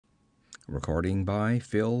Recording by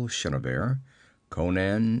Phil Chenevert.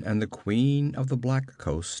 Conan and the Queen of the Black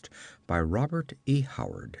Coast by Robert E.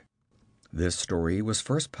 Howard. This story was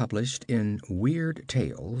first published in Weird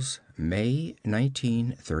Tales, May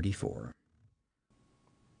 1934.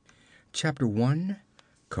 Chapter 1.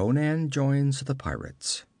 Conan joins the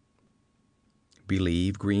pirates.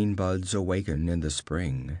 Believe green buds awaken in the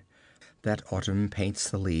spring, that autumn paints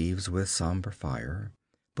the leaves with somber fire.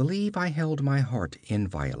 Believe I held my heart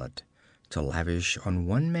inviolate, to lavish on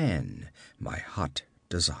one man my hot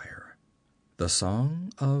desire. The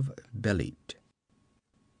Song of Belit.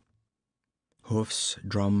 Hoofs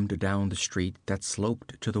drummed down the street that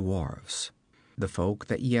sloped to the wharves. The folk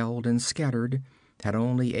that yelled and scattered had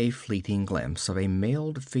only a fleeting glimpse of a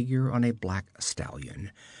mailed figure on a black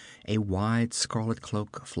stallion, a wide scarlet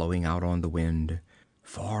cloak flowing out on the wind.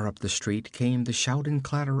 Far up the street came the shout and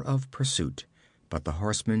clatter of pursuit, but the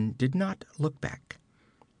horseman did not look back.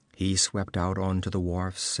 He swept out onto the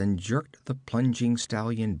wharfs and jerked the plunging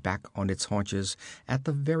stallion back on its haunches at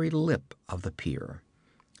the very lip of the pier.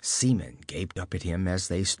 Seamen gaped up at him as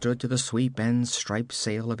they stood to the sweep and striped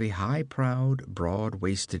sail of a high-prowed,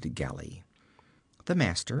 broad-waisted galley. The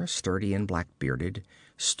master, sturdy and black-bearded,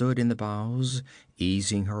 stood in the bows,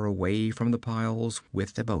 easing her away from the piles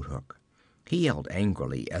with a boat-hook. He yelled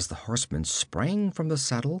angrily as the horseman sprang from the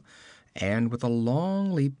saddle and, with a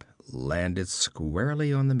long leap, landed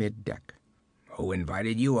squarely on the mid-deck. "Who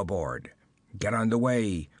invited you aboard? Get under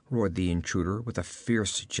way!" roared the intruder with a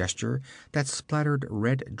fierce gesture that splattered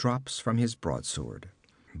red drops from his broadsword.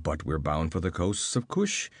 "But we're bound for the coasts of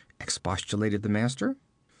Kush," expostulated the master.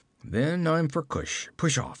 "Then I'm for Kush.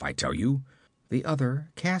 Push off, I tell you." The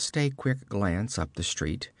other cast a quick glance up the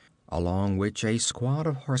street, along which a squad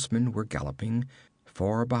of horsemen were galloping.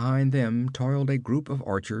 Far behind them toiled a group of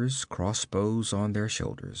archers, crossbows on their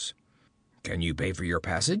shoulders. "Can you pay for your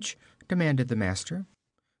passage?" demanded the master.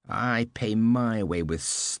 "I pay my way with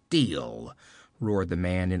steel," roared the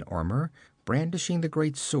man in armor, brandishing the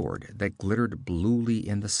great sword that glittered bluely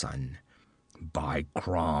in the sun. "By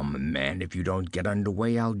Crom, man, if you don't get under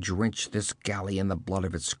way, I'll drench this galley in the blood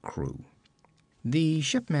of its crew." The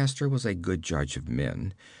shipmaster was a good judge of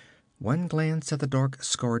men. One glance at the dark,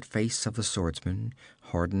 scarred face of the swordsman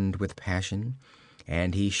hardened with passion,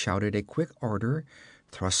 and he shouted a quick order,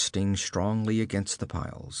 thrusting strongly against the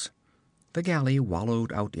piles. The galley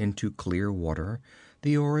wallowed out into clear water.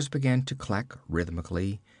 The oars began to clack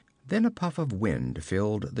rhythmically. Then a puff of wind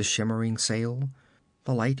filled the shimmering sail.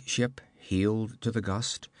 The light ship heeled to the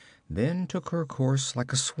gust, then took her course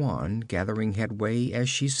like a swan, gathering headway as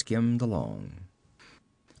she skimmed along.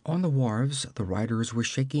 On the wharves the riders were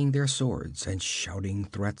shaking their swords and shouting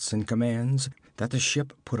threats and commands that the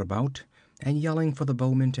ship put about, and yelling for the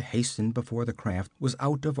bowmen to hasten before the craft was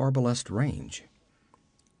out of arbalest range.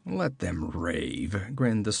 "Let them rave,"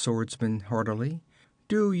 grinned the swordsman heartily.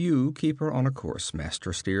 "Do you keep her on a course,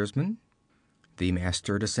 master steersman." The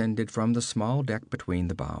master descended from the small deck between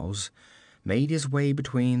the bows, made his way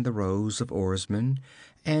between the rows of oarsmen,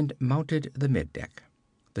 and mounted the middeck.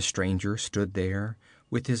 The stranger stood there,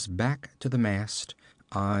 with his back to the mast,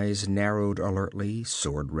 eyes narrowed alertly,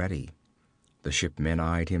 sword ready. The shipmen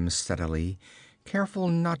eyed him steadily, careful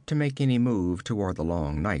not to make any move toward the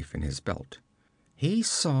long knife in his belt. He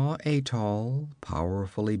saw a tall,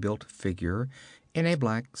 powerfully built figure in a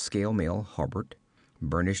black scale mail hauberk,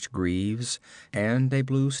 burnished greaves, and a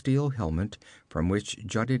blue steel helmet from which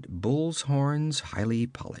jutted bull's horns highly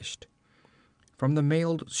polished. From the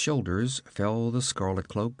mailed shoulders fell the scarlet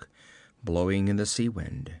cloak, blowing in the sea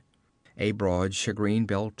wind. A broad shagreen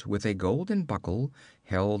belt with a golden buckle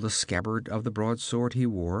held the scabbard of the broadsword he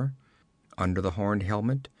wore. Under the horned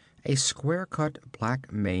helmet, a square-cut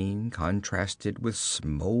black mane contrasted with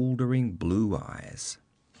smoldering blue eyes.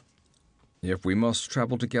 "If we must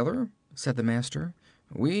travel together," said the master,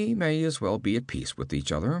 "we may as well be at peace with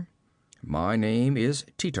each other. My name is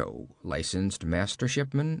Tito, licensed master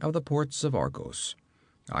shipman of the ports of Argos.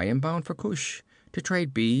 I am bound for Kush, to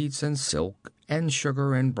trade beads and silk and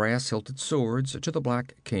sugar and brass-hilted swords to the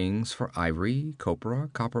Black Kings for ivory, copra,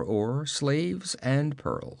 copper ore, slaves, and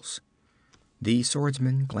pearls." The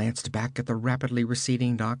swordsman glanced back at the rapidly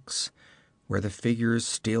receding docks, where the figures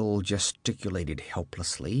still gesticulated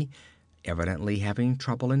helplessly, evidently having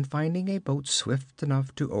trouble in finding a boat swift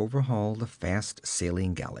enough to overhaul the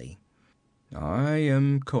fast-sailing galley. "I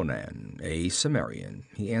am Conan, a Cimmerian,"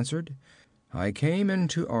 he answered. "I came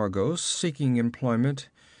into Argos seeking employment,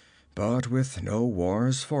 but with no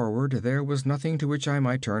wars forward, there was nothing to which I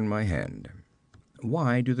might turn my hand."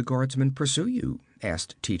 "Why do the guardsmen pursue you?"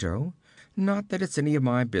 asked Tito. "Not that it's any of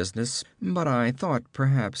my business, but I thought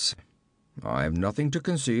perhaps—" "I have nothing to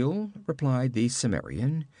conceal," replied the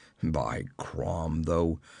Cimmerian. "By Crom,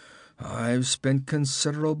 though, I've spent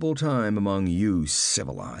considerable time among you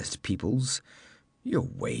civilized peoples. Your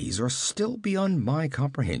ways are still beyond my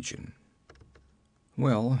comprehension."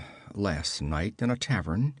 "Well, last night in a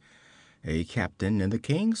tavern, a captain in the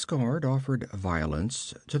king's guard offered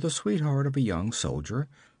violence to the sweetheart of a young soldier,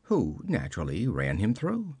 who naturally ran him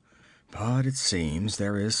through. But it seems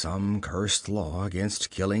there is some cursed law against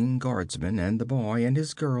killing guardsmen, and the boy and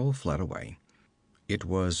his girl fled away. It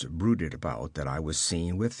was bruited about that I was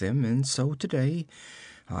seen with them, and so today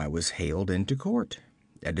I was haled into court,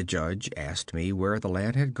 and a judge asked me where the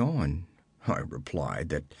lad had gone. I replied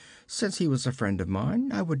that since he was a friend of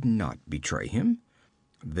mine, I would not betray him.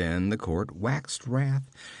 Then the court waxed wrath,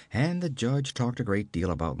 and the judge talked a great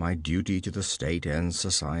deal about my duty to the state and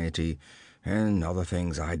society, and other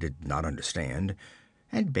things I did not understand,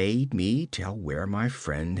 and bade me tell where my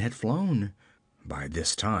friend had flown. By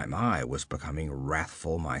this time I was becoming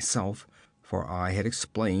wrathful myself, for I had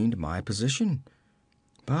explained my position.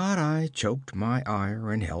 But I choked my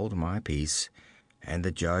ire and held my peace, and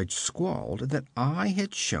the judge squalled that I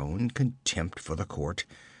had shown contempt for the court,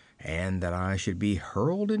 and that I should be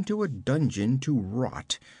hurled into a dungeon to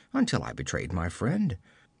rot until I betrayed my friend.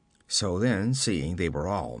 So then, seeing they were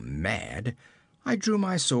all mad, I drew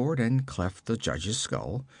my sword and cleft the judge's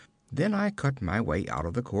skull. Then I cut my way out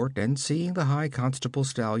of the court, and seeing the high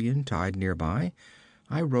constable's stallion tied nearby,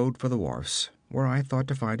 I rode for the wharfs, where I thought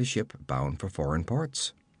to find a ship bound for foreign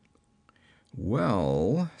parts."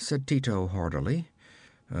 "Well," said Tito hardily,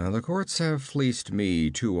 "the courts have fleeced me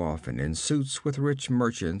too often in suits with rich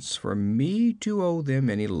merchants for me to owe them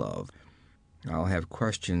any love. I'll have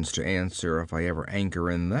questions to answer if I ever anchor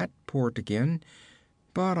in that port again,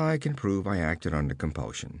 but I can prove I acted under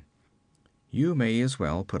compulsion. You may as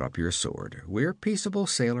well put up your sword. We're peaceable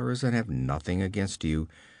sailors and have nothing against you.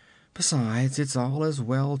 Besides, it's all as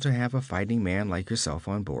well to have a fighting man like yourself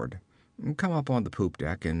on board. Come up on the poop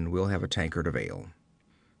deck and we'll have a tankard of ale."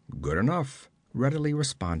 "Good enough," readily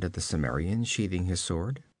responded the Cimmerian, sheathing his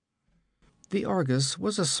sword. The Argus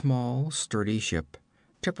was a small, sturdy ship,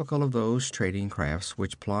 typical of those trading crafts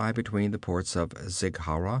which ply between the ports of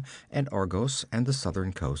Zighara and Argos and the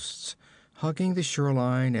southern coasts, hugging the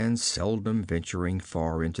shoreline and seldom venturing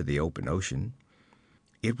far into the open ocean.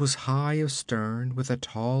 It was high of stern, with a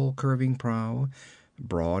tall curving prow,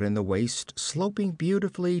 broad in the waist, sloping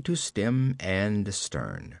beautifully to stem and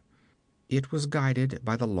stern. It was guided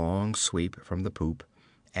by the long sweep from the poop,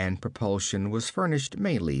 and propulsion was furnished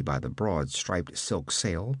mainly by the broad striped silk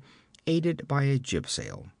sail, aided by a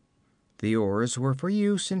jibsail. The oars were for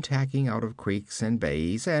use in tacking out of creeks and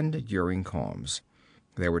bays and during calms.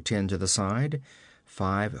 There were 10 to the side,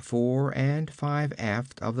 5 fore and 5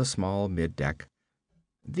 aft of the small mid-deck.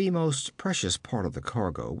 The most precious part of the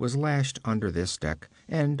cargo was lashed under this deck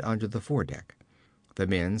and under the foredeck. The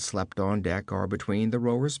men slept on deck or between the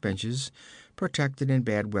rowers' benches, protected in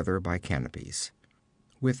bad weather by canopies.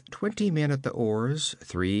 With 20 men at the oars,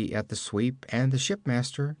 3 at the sweep, and the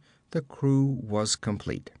shipmaster, the crew was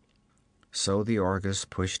complete. So the Argus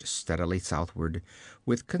pushed steadily southward,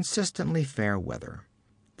 with consistently fair weather.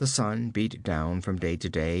 The sun beat down from day to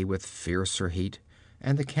day with fiercer heat,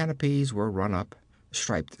 and the canopies were run up,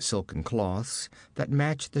 striped silken cloths that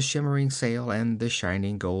matched the shimmering sail and the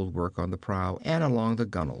shining gold work on the prow and along the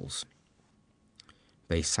gunwales.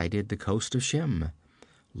 They sighted the coast of Shem,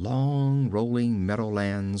 long rolling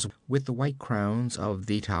meadowlands with the white crowns of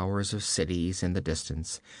the towers of cities in the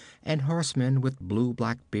distance, and horsemen with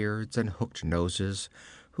blue-black beards and hooked noses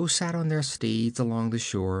who sat on their steeds along the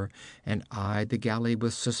shore and eyed the galley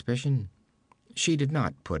with suspicion. She did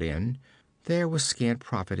not put in. There was scant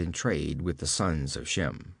profit in trade with the sons of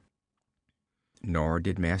Shem. Nor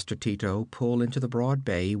did Master Tito pull into the broad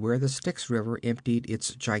bay where the Styx River emptied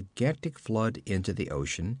its gigantic flood into the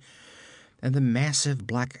ocean, and the massive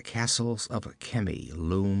black castles of Chemi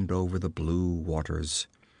loomed over the blue waters.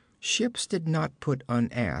 Ships did not put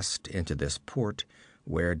unasked into this port,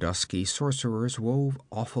 where dusky sorcerers wove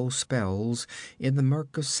awful spells in the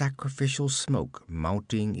murk of sacrificial smoke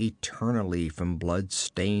mounting eternally from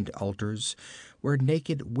blood-stained altars, where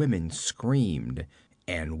naked women screamed,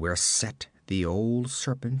 and where Set, the old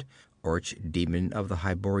serpent, arch-demon of the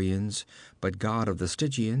Hyborians, but god of the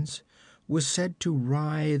Stygians, was said to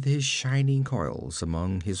writhe his shining coils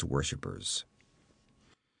among his worshippers.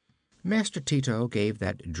 Master Tito gave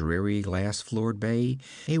that dreary glass-floored bay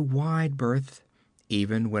a wide berth,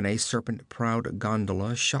 even when a serpent-prowed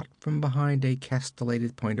gondola shot from behind a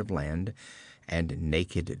castellated point of land, and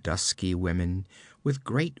naked dusky women, with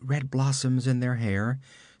great red blossoms in their hair,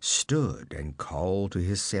 stood and called to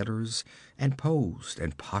his sailors, and posed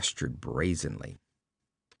and postured brazenly.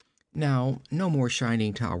 Now no more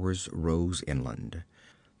shining towers rose inland.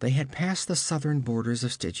 They had passed the southern borders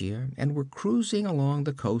of Stygia and were cruising along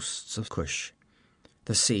the coasts of Kush.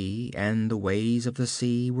 The sea and the ways of the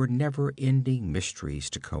sea were never-ending mysteries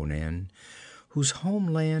to Conan, whose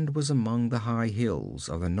homeland was among the high hills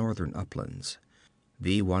of the northern uplands.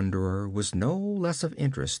 The wanderer was no less of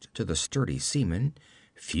interest to the sturdy seamen,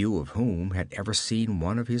 few of whom had ever seen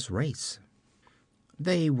one of his race.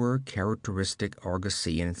 They were characteristic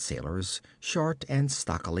Argosean sailors, short and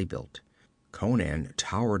stockily built. Conan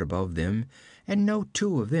towered above them, and no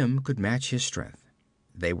two of them could match his strength.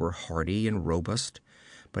 They were hardy and robust,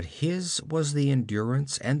 but his was the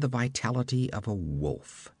endurance and the vitality of a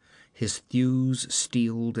wolf, his thews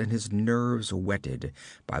steeled and his nerves whetted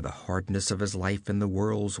by the hardness of his life in the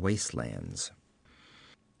world's wastelands.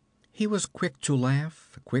 He was quick to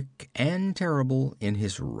laugh, quick and terrible in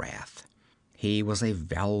his wrath. He was a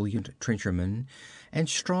valiant trencherman, and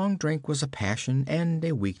strong drink was a passion and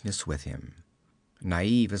a weakness with him.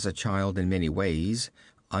 Naive as a child in many ways,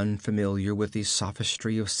 unfamiliar with the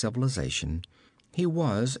sophistry of civilization, he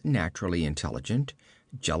was naturally intelligent,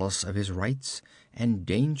 jealous of his rights, and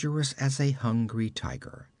dangerous as a hungry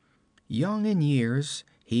tiger. Young in years,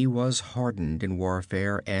 he was hardened in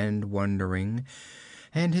warfare and wandering,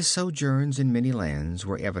 and his sojourns in many lands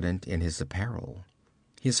were evident in his apparel.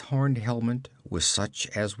 His horned helmet was such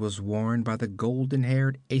as was worn by the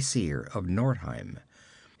golden-haired Aesir of Nordheim.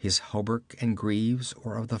 His hauberk and greaves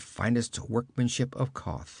were of the finest workmanship of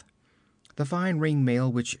Koth. The fine ring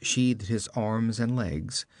mail which sheathed his arms and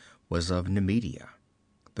legs was of Nemedia.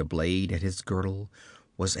 The blade at his girdle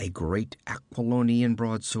was a great Aquilonian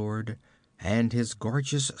broadsword, and his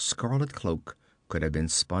gorgeous scarlet cloak could have been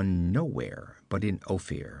spun nowhere but in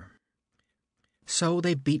Ophir. So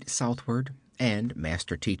they beat southward, and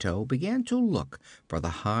Master Tito began to look for the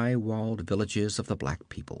high-walled villages of the black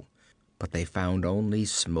people. But they found only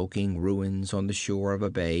smoking ruins on the shore of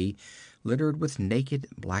a bay littered with naked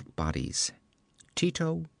black bodies.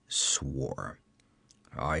 Tito swore.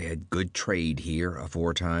 I had good trade here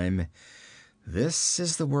aforetime. This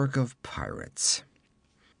is the work of pirates.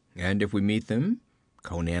 And if we meet them?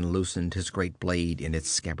 Conan loosened his great blade in its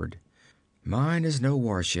scabbard. Mine is no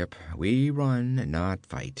warship. We run, not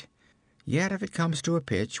fight. Yet if it comes to a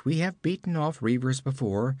pitch, we have beaten off reavers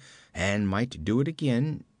before, and might do it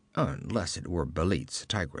again, unless it were Belit's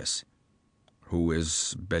tigress. Who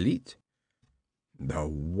is Belit? The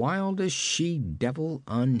wildest she-devil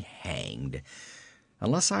unhanged.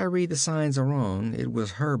 Unless I read the signs wrong, it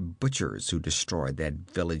was her butchers who destroyed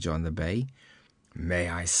that village on the bay. May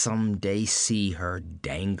I some day see her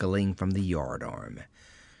dangling from the yardarm.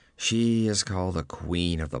 She is called the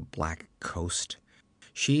Queen of the Black Coast.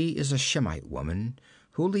 She is a Shemite woman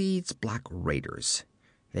who leads black raiders.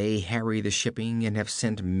 They harry the shipping and have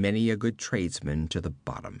sent many a good tradesman to the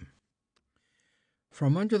bottom.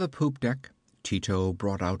 From under the poop deck, Tito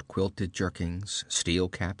brought out quilted jerkins, steel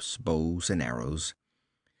caps, bows, and arrows.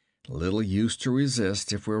 Little use to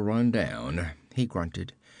resist if we're run down, he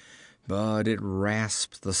grunted. But it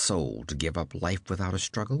rasps the soul to give up life without a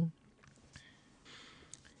struggle.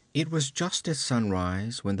 It was just at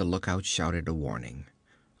sunrise when the lookout shouted a warning.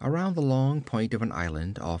 Around the long point of an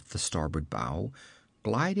island off the starboard bow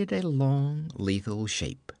glided a long, lethal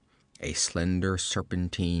shape, a slender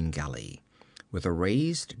serpentine galley, with a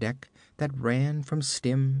raised deck that ran from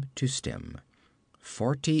stem to stem.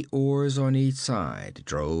 40 oars on each side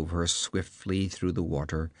drove her swiftly through the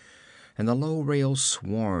water, and the low rail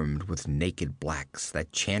swarmed with naked blacks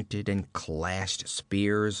that chanted and clashed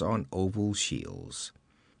spears on oval shields.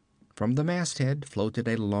 From the masthead floated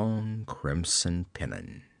a long crimson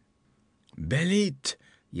pennon. Belit!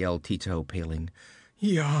 Yelled Tito, paling.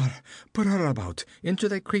 Yar! Put her about! Into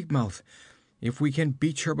that creek mouth! If we can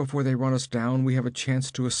beach her before they run us down, we have a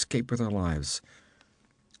chance to escape with our lives.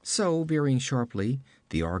 So, veering sharply,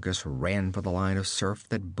 the Argus ran for the line of surf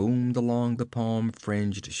that boomed along the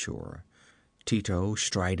palm-fringed shore. Tito,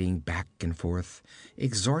 striding back and forth,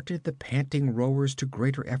 exhorted the panting rowers to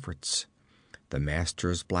greater efforts. The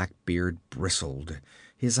master's black beard bristled,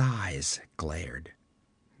 his eyes glared.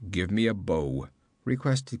 "Give me a bow,"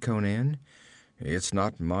 requested Conan. "It's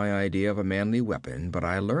not my idea of a manly weapon, but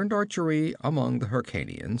I learned archery among the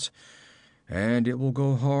Hyrcanians, and it will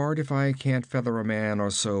go hard if I can't feather a man or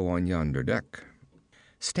so on yonder deck."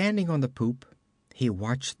 Standing on the poop, he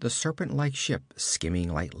watched the serpent-like ship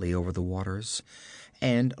skimming lightly over the waters,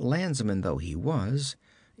 and landsman though he was,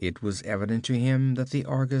 it was evident to him that the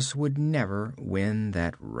Argus would never win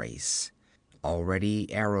that race.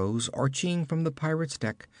 Already arrows arching from the pirate's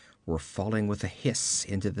deck were falling with a hiss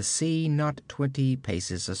into the sea not 20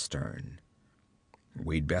 paces astern.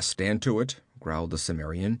 "We'd best stand to it," growled the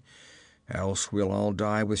Cimmerian, "else we'll all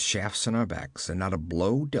die with shafts in our backs, and not a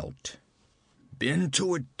blow dealt." "Bend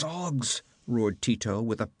to it, dogs!" roared Tito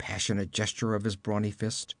with a passionate gesture of his brawny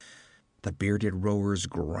fist. The bearded rowers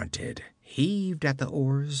grunted, heaved at the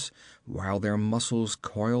oars, while their muscles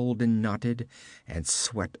coiled and knotted, and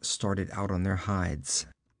sweat started out on their hides.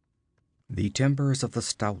 The timbers of the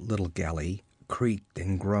stout little galley creaked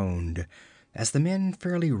and groaned as the men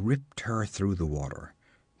fairly ripped her through the water.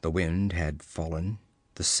 The wind had fallen.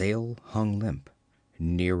 The sail hung limp.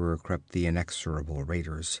 Nearer crept the inexorable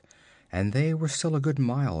raiders, and they were still a good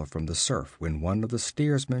mile from the surf when one of the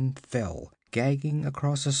steersmen fell, gagging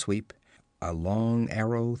across a sweep, a long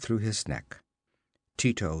arrow through his neck.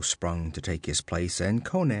 Tito sprung to take his place, and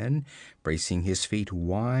Conan, bracing his feet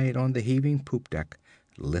wide on the heaving poop deck,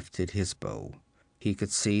 lifted his bow. He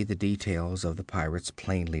could see the details of the pirates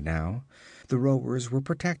plainly now. The rowers were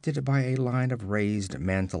protected by a line of raised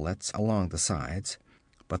mantelets along the sides,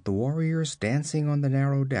 but the warriors dancing on the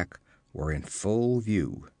narrow deck were in full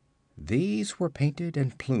view. These were painted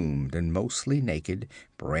and plumed and mostly naked,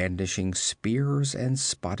 brandishing spears and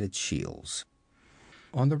spotted shields.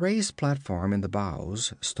 On the raised platform in the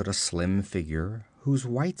bows stood a slim figure whose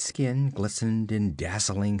white skin glistened in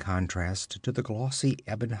dazzling contrast to the glossy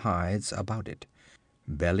ebon hides about it.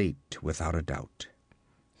 Belit, without a doubt.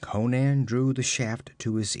 Conan drew the shaft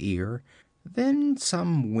to his ear, then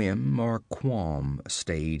some whim or qualm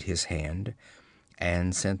stayed his hand,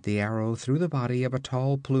 and sent the arrow through the body of a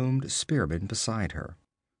tall-plumed spearman beside her.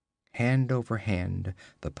 Hand over hand,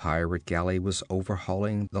 the pirate galley was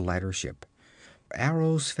overhauling the lighter ship.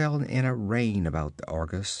 Arrows fell in a rain about the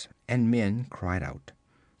Argus, and men cried out.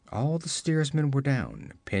 All the steersmen were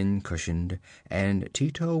down, pin-cushioned, and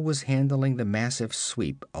Tito was handling the massive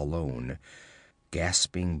sweep alone,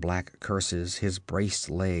 gasping black curses, his braced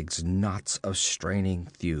legs knots of straining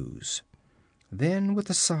thews. Then, with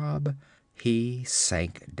a sob, he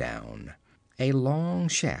sank down, a long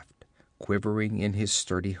shaft quivering in his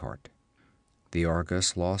sturdy heart. The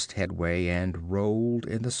Argus lost headway and rolled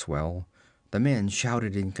in the swell. The men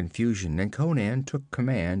shouted in confusion, and Conan took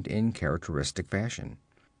command in characteristic fashion.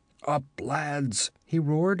 "Up, lads!" he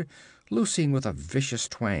roared, loosing with a vicious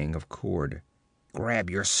twang of cord. "Grab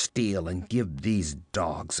your steel and give these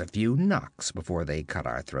dogs a few knocks before they cut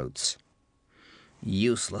our throats.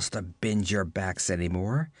 Useless to bend your backs any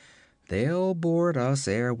more. They'll board us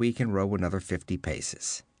ere we can row another 50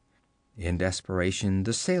 paces." In desperation,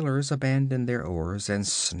 the sailors abandoned their oars and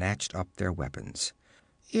snatched up their weapons.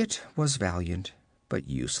 It was valiant, but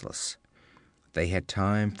useless. They had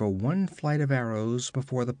time for one flight of arrows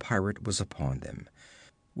before the pirate was upon them.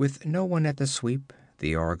 With no one at the sweep,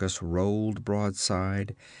 the Argus rolled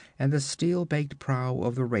broadside, and the steel-baked prow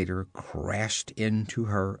of the raider crashed into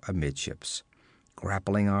her amidships.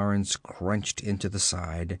 Grappling irons crunched into the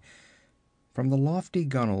side. From the lofty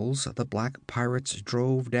gunwales, the black pirates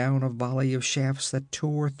drove down a volley of shafts that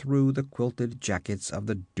tore through the quilted jackets of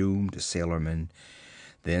the doomed sailormen,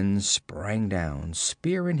 then sprang down,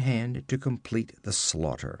 spear in hand, to complete the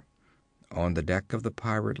slaughter. On the deck of the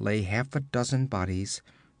pirate lay half a dozen bodies,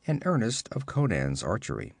 an earnest of Conan's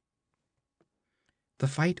archery. The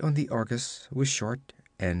fight on the Argus was short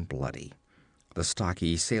and bloody. The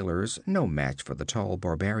stocky sailors, no match for the tall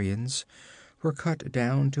barbarians, were cut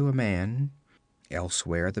down to a man.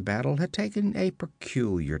 Elsewhere the battle had taken a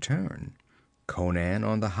peculiar turn. Conan,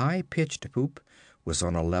 on the high-pitched poop, was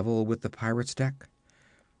on a level with the pirate's deck.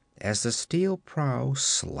 As the steel prow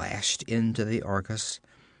slashed into the Argus,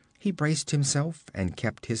 he braced himself and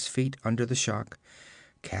kept his feet under the shock,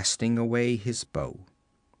 casting away his bow.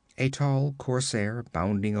 A tall corsair,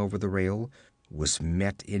 bounding over the rail, was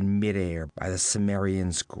met in midair by the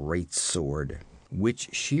Cimmerian's great sword, which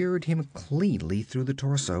sheared him cleanly through the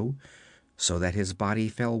torso, so that his body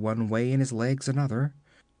fell one way and his legs another.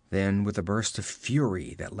 Then, with a burst of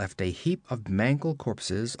fury that left a heap of mangled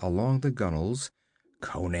corpses along the gunwales,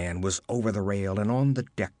 Conan was over the rail and on the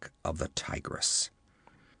deck of the Tigress.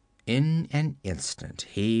 In an instant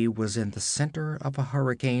he was in the center of a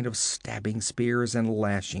hurricane of stabbing spears and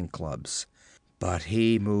lashing clubs. But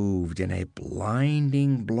he moved in a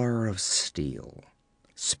blinding blur of steel.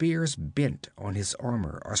 Spears bent on his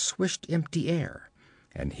armor or swished empty air,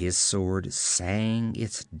 and his sword sang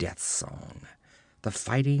its death song. The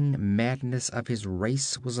fighting madness of his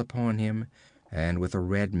race was upon him, and with a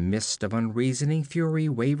red mist of unreasoning fury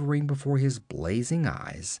wavering before his blazing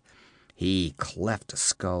eyes, He cleft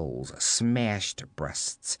skulls, smashed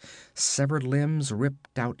breasts, severed limbs,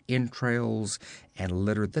 ripped out entrails, and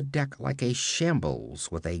littered the deck like a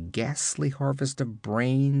shambles with a ghastly harvest of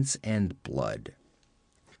brains and blood.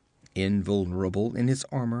 Invulnerable in his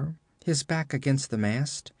armor, his back against the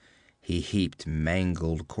mast, he heaped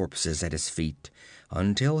mangled corpses at his feet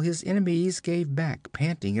until his enemies gave back,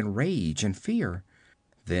 panting in rage and fear.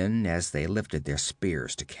 Then, as they lifted their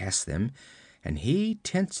spears to cast them, and he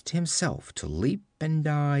tensed himself to leap and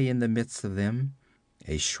die in the midst of them,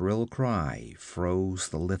 a shrill cry froze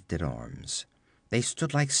the lifted arms. They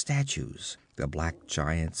stood like statues, the black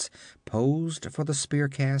giants posed for the spear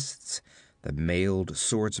casts, the mailed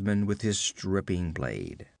swordsman with his dripping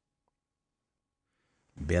blade.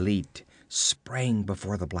 Belit sprang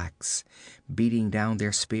before the blacks, beating down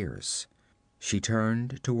their spears. She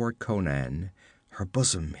turned toward Conan, her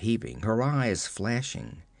bosom heaving, her eyes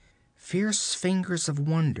flashing. Fierce fingers of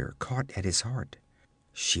wonder caught at his heart.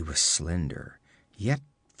 She was slender, yet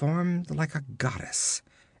formed like a goddess,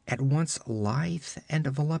 at once lithe and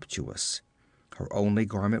voluptuous. Her only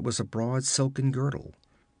garment was a broad silken girdle.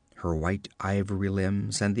 Her white ivory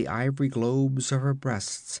limbs and the ivory globes of her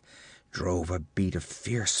breasts drove a beat of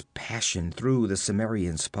fierce passion through the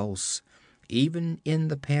Cimmerian's pulse, even in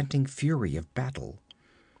the panting fury of battle.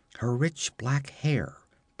 Her rich black hair,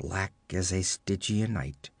 black as a Stygian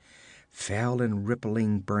night, fell in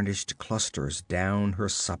rippling burnished clusters down her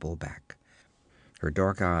supple back. Her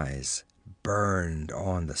dark eyes burned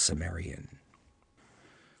on the Cimmerian.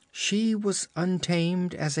 She was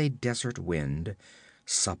untamed as a desert wind,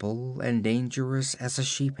 supple and dangerous as a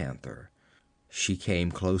she-panther. She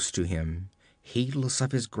came close to him, heedless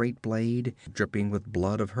of his great blade, dripping with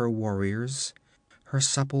blood of her warriors. Her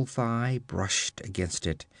supple thigh brushed against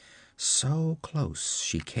it, so close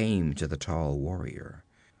she came to the tall warrior.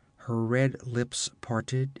 Her red lips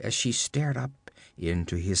parted as she stared up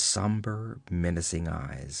into his somber, menacing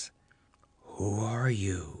eyes. "Who are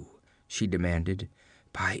you?" she demanded.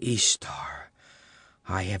 "By Ishtar,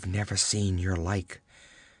 I have never seen your like,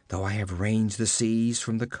 though I have ranged the seas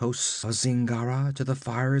from the coasts of Zingara to the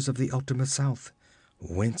fires of the ultimate south.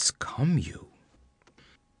 Whence come you?"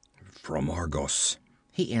 "From Argos,"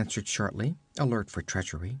 he answered shortly, alert for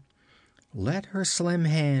treachery. Let her slim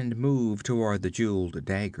hand move toward the jeweled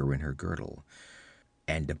dagger in her girdle,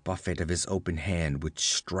 and a buffet of his open hand would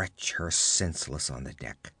stretch her senseless on the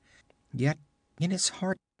deck. Yet in his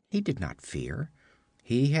heart he did not fear.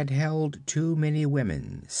 He had held too many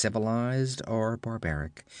women, civilized or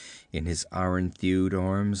barbaric, in his iron-thewed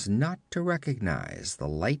arms not to recognize the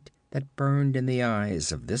light that burned in the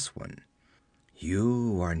eyes of this one.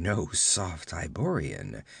 "You are no soft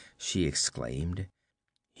Iborian," she exclaimed.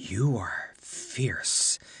 "You are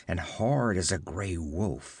fierce and hard as a gray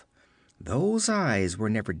wolf. Those eyes were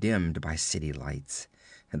never dimmed by city lights.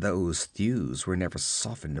 Those thews were never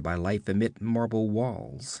softened by life amid marble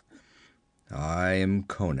walls." "I am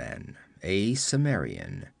Conan, a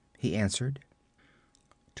Cimmerian," he answered.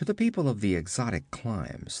 To the people of the exotic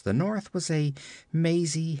climes, the north was a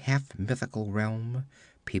mazy, half-mythical realm,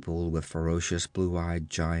 peopled with ferocious blue-eyed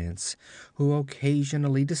giants who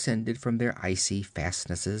occasionally descended from their icy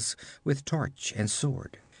fastnesses with torch and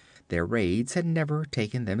sword. Their raids had never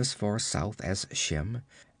taken them as far south as Shem,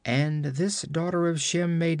 and this daughter of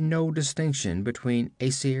Shem made no distinction between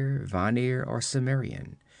Aesir, Vanir, or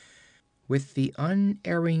Cimmerian. With the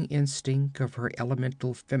unerring instinct of her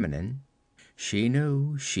elemental feminine, she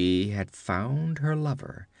knew she had found her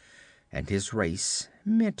lover, and his race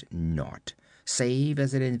meant naught, save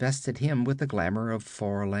as it invested him with the glamour of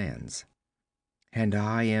far lands. "And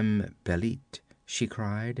I am Belit," she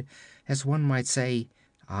cried, as one might say,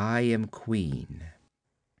 "I am queen."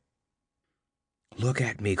 "Look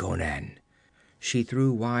at me, Conan." She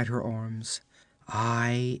threw wide her arms.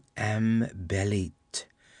 "I am Belit,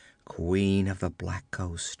 queen of the Black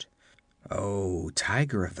Coast. Oh,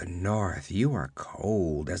 tiger of the north, you are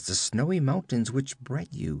cold as the snowy mountains which bred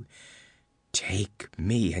you. Take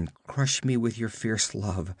me and crush me with your fierce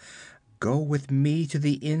love. Go with me to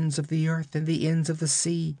the ends of the earth and the ends of the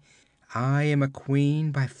sea. I am a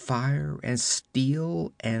queen by fire and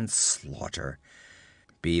steel and slaughter.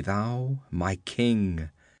 Be thou my king."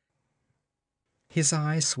 His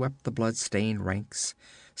eyes swept the blood-stained ranks,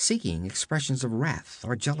 seeking expressions of wrath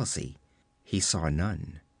or jealousy. He saw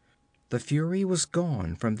none. The fury was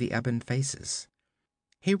gone from the ebon faces.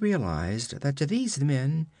 He realized that to these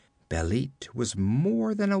men Belit was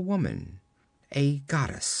more than a woman, a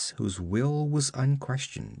goddess whose will was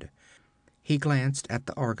unquestioned. He glanced at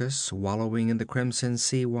the Argus wallowing in the crimson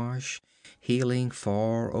sea wash, heeling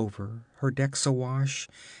far over, her decks awash,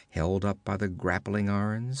 held up by the grappling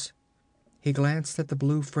irons. He glanced at the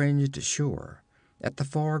blue-fringed shore, at the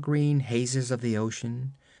far green hazes of the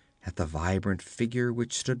ocean, at the vibrant figure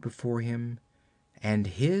which stood before him, and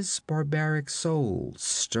his barbaric soul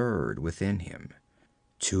stirred within him.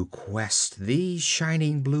 To quest these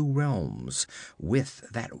shining blue realms with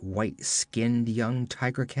that white-skinned young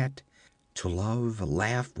tiger cat, to love,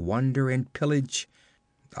 laugh, wonder, and pillage.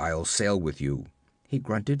 "I'll sail with you," he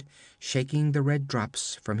grunted, shaking the red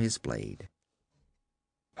drops from his blade.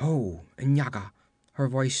 "Ho, Nyaga!" Her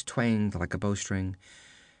voice twanged like a bowstring.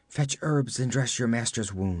 "Fetch herbs and dress your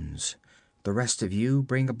master's wounds. The rest of you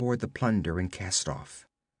bring aboard the plunder and cast off."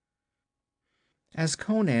 As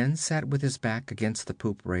Conan sat with his back against the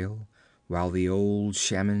poop rail, while the old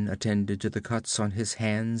shaman attended to the cuts on his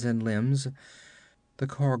hands and limbs, the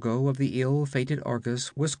cargo of the ill-fated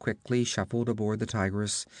Argus was quickly shuffled aboard the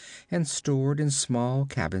Tigress and stored in small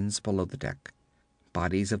cabins below the deck.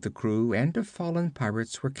 Bodies of the crew and of fallen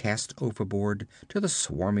pirates were cast overboard to the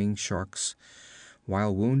swarming sharks,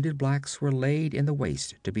 while wounded blacks were laid in the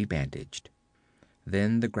waist to be bandaged.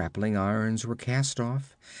 Then the grappling irons were cast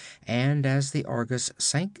off, and as the Argus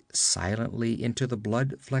sank silently into the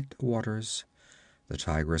blood-flecked waters, the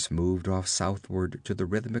Tigress moved off southward to the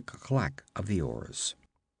rhythmic clack of the oars.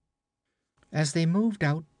 As they moved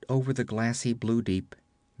out over the glassy blue deep,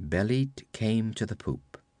 Belit came to the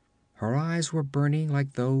poop. Her eyes were burning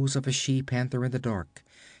like those of a she-panther in the dark,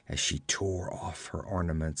 as she tore off her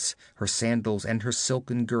ornaments, her sandals, and her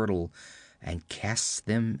silken girdle, and cast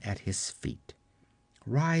them at his feet.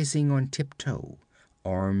 Rising on tiptoe,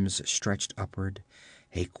 arms stretched upward,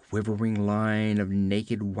 a quivering line of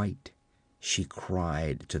naked white, she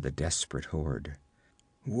cried to the desperate horde: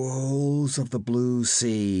 "Wolves of the blue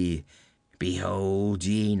sea, behold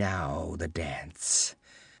ye now the dance,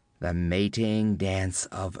 the mating dance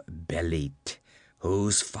of Belit,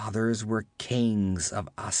 whose fathers were kings of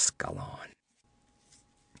Ascalon."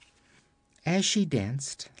 As she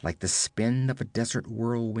danced, like the spin of a desert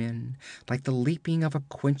whirlwind, like the leaping of a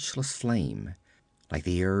quenchless flame, like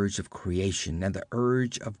the urge of creation and the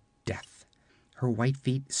urge of death, her white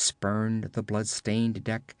feet spurned the blood-stained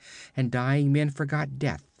deck, and dying men forgot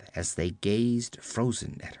death as they gazed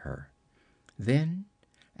frozen at her. Then,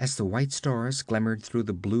 as the white stars glimmered through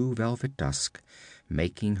the blue velvet dusk,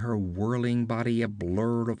 making her whirling body a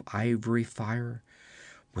blur of ivory fire,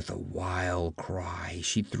 with a wild cry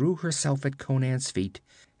she threw herself at Conan's feet,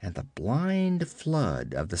 and the blind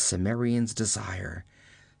flood of the Cimmerian's desire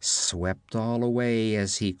swept all away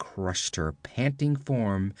as he crushed her panting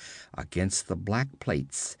form against the black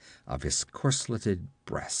plates of his corsleted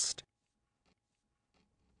breast.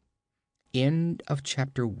 End of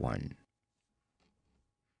chapter 1.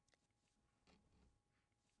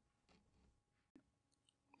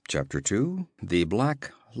 Chapter 2. The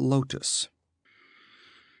Black Lotus.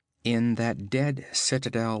 In that dead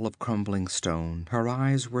citadel of crumbling stone, her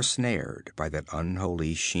eyes were snared by that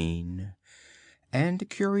unholy sheen, and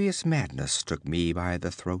curious madness took me by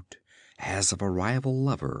the throat, as of a rival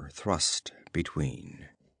lover thrust between.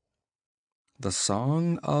 The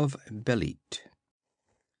Song of Belit.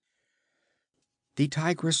 The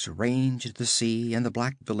Tigress ranged the sea, and the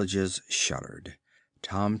black villages shuddered.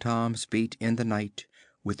 Tom-toms beat in the night,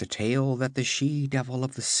 with the tale that the she-devil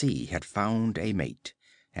of the sea had found a mate,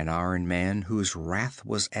 an iron man whose wrath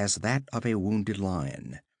was as that of a wounded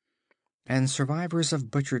lion. And survivors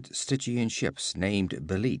of butchered Stygian ships named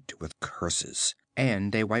Belit with curses,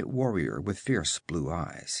 and a white warrior with fierce blue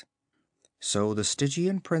eyes. So the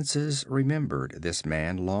Stygian princes remembered this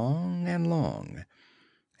man long and long,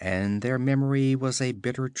 and their memory was a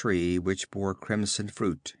bitter tree which bore crimson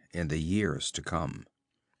fruit in the years to come.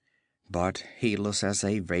 But heedless as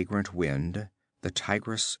a vagrant wind, the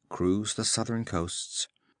Tigress cruised the southern coasts,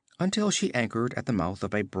 until she anchored at the mouth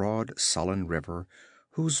of a broad, sullen river,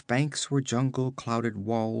 whose banks were jungle-clouded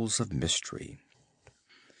walls of mystery.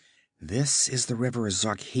 "This is the river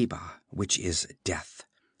Zarkheba, which is death,"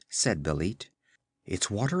 said Belit.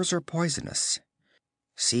 "Its waters are poisonous.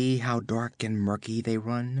 See how dark and murky they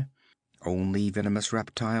run. Only venomous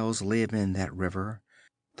reptiles live in that river.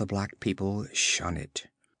 The black people shun it.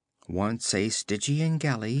 Once a Stygian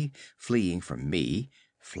galley, fleeing from me,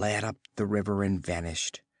 fled up the river and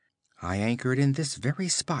vanished. I anchored in this very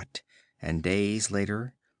spot, and days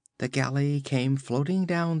later the galley came floating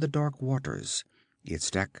down the dark waters, its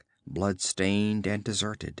deck blood-stained and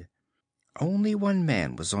deserted. Only one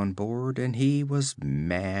man was on board, and he was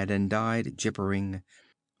mad and died gibbering.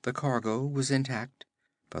 The cargo was intact,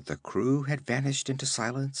 but the crew had vanished into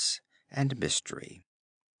silence and mystery.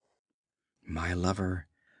 My lover,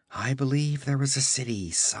 I believe there is a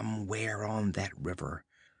city somewhere on that river.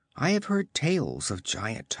 I have heard tales of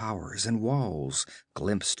giant towers and walls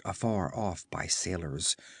glimpsed afar off by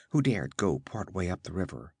sailors who dared go part way up the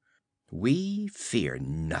river. We fear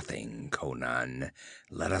nothing, Conan.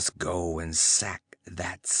 Let us go and sack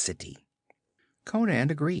that city."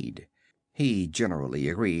 Conan agreed. He generally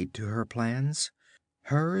agreed to her plans.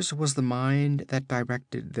 Hers was the mind that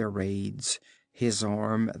directed their raids, his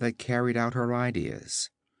arm that carried out her ideas.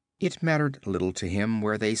 It mattered little to him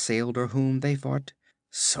where they sailed or whom they fought,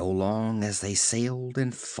 so long as they sailed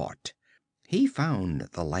and fought. He found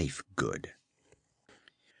the life good.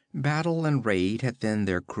 Battle and raid had thinned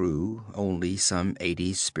their crew. Only some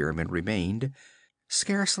 80 spearmen remained,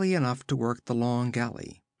 scarcely enough to work the long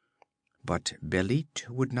galley. But Belit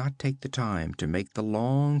would not take the time to make the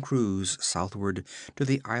long cruise southward to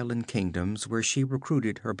the island kingdoms where she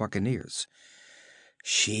recruited her buccaneers.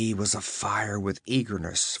 She was afire with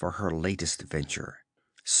eagerness for her latest venture.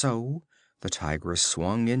 So the Tigress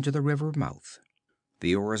swung into the river mouth,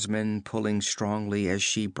 the oarsmen pulling strongly as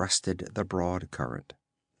she breasted the broad current.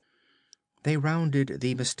 They rounded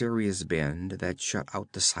the mysterious bend that shut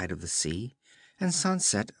out the sight of the sea, and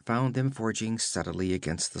sunset found them forging steadily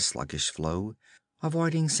against the sluggish flow,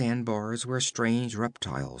 avoiding sandbars where strange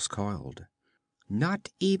reptiles coiled. Not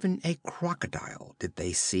even a crocodile did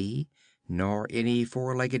they see, nor any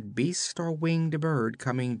four-legged beast or winged bird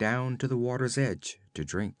coming down to the water's edge to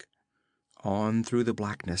drink. On through the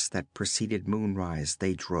blackness that preceded moonrise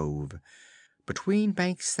they drove, between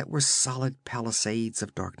banks that were solid palisades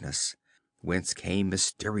of darkness, whence came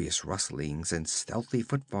mysterious rustlings and stealthy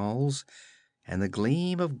footfalls and the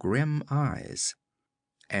gleam of grim eyes.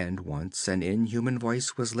 And once an inhuman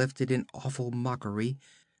voice was lifted in awful mockery,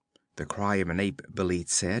 the cry of an ape, Belit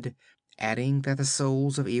said, adding that the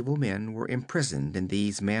souls of evil men were imprisoned in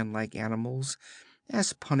these manlike animals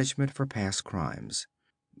as punishment for past crimes.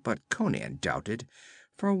 But Conan doubted,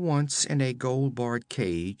 for once in a gold-barred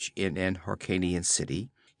cage in an Hyrkanian city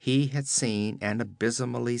he had seen an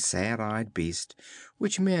abysmally sad-eyed beast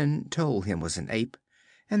which men told him was an ape,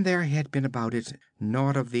 and there had been about it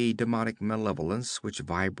naught of the demonic malevolence which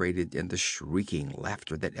vibrated in the shrieking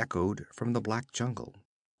laughter that echoed from the black jungle.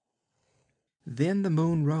 Then the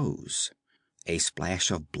moon rose. A splash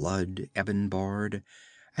of blood ebon-barred,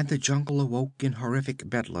 and the jungle awoke in horrific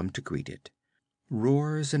bedlam to greet it.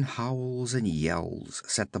 Roars and howls and yells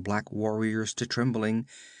set the black warriors to trembling,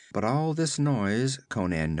 but all this noise,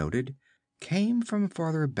 Conan noted, came from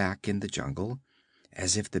farther back in the jungle,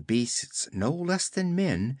 as if the beasts no less than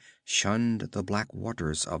men shunned the black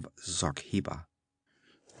waters of Zarkheba.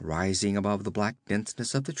 Rising above the black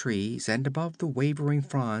denseness of the trees and above the wavering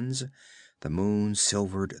fronds, the moon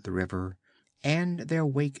silvered the river, and their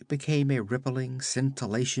wake became a rippling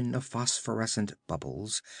scintillation of phosphorescent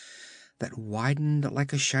bubbles that widened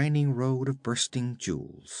like a shining road of bursting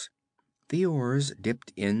jewels. The oars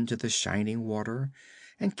dipped into the shining water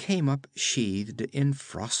and came up sheathed in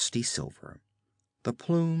frosty silver. The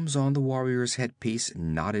plumes on the warrior's headpiece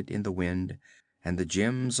nodded in the wind, and the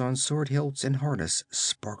gems on sword hilts and harness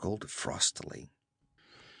sparkled frostily.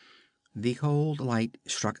 The cold light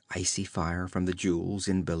struck icy fire from the jewels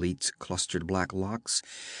in Belit's clustered black locks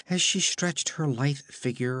as she stretched her lithe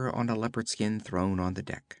figure on a leopard-skin throne on the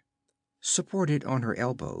deck. Supported on her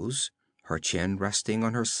elbows, her chin resting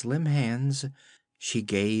on her slim hands, she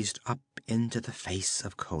gazed up into the face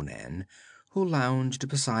of Conan, who lounged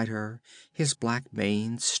beside her, his black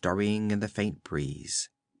mane stirring in the faint breeze.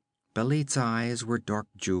 Belit's eyes were dark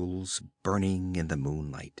jewels burning in the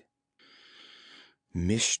moonlight.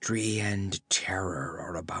 "Mystery and terror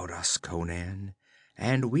are about us, Conan,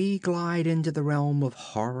 and we glide into the realm of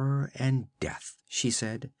horror and death," she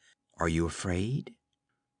said. "Are you afraid?"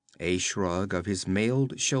 A shrug of his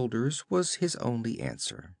mailed shoulders was his only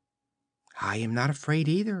answer. "I am not afraid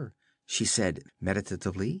either," she said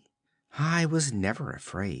meditatively. "I was never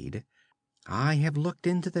afraid. I have looked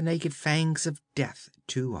into the naked fangs of death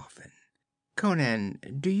too often. Conan,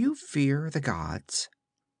 do you fear the gods?"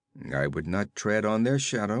 "I would not tread on their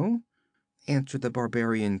shadow," answered the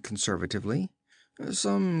barbarian conservatively.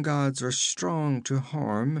 "Some gods are strong to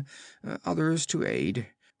harm, others to aid.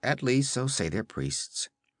 At least, so say their priests.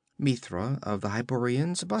 Mithra of the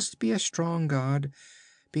Hyborians must be a strong god,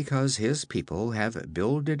 because his people have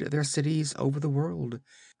builded their cities over the world.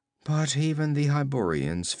 But even the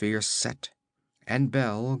Hyborians fear Set. And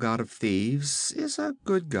Bel, god of thieves, is a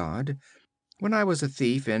good god. When I was a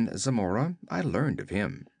thief in Zamora, I learned of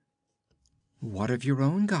him." "What of your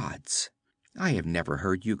own gods? I have never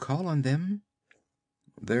heard you call on them."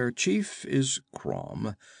 "Their chief is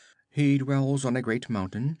Crom. He dwells on a great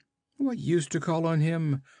mountain. What use to call on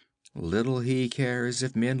him? Little he cares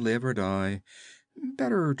if men live or die.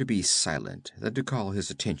 Better to be silent than to call his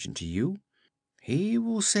attention to you. He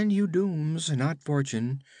will send you dooms, not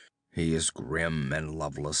fortune. He is grim and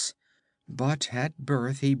loveless, but at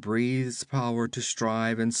birth he breathes power to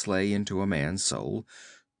strive and slay into a man's soul.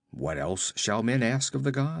 What else shall men ask of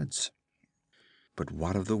the gods?" "But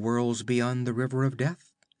what of the worlds beyond the river of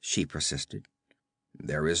death?" she persisted.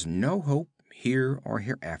 "There is no hope, here or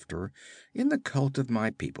hereafter, in the cult of my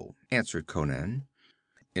people," answered Conan.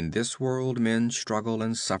 "In this world men struggle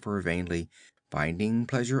and suffer vainly, finding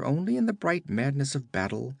pleasure only in the bright madness of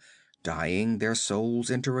battle. Dying, their souls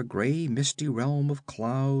enter a gray, misty realm of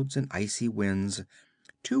clouds and icy winds,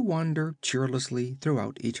 to wander cheerlessly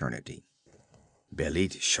throughout eternity."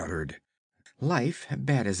 Belit shuddered. "Life,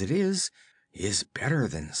 bad as it is better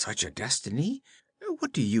than such a destiny.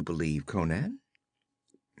 What do you believe, Conan?"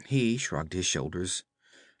 He shrugged his shoulders.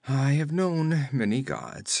 "I have known many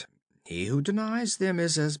gods. He who denies them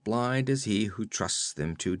is as blind as he who trusts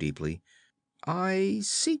them too deeply. I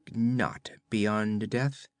seek not beyond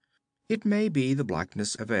death. It may be the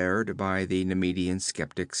blackness averred by the Nemedian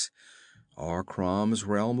skeptics, or Crom's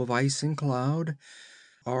realm of ice and cloud,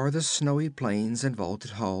 or the snowy plains and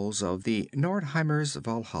vaulted halls of the Nordheimers'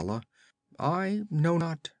 Valhalla. I know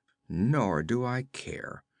not, nor do I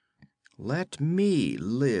care. Let me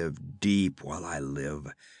live deep while I live.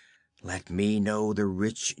 Let me know the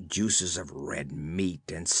rich juices of red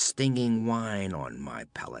meat and stinging wine on my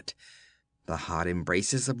palate, the hot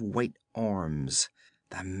embraces of white arms,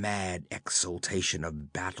 the mad exultation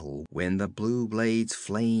of battle when the blue blades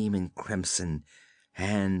flame in crimson,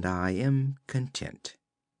 and I am content.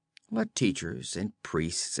 Let teachers and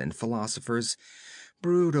priests and philosophers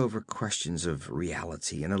brood over questions of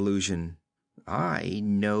reality and illusion. I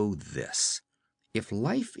know this: if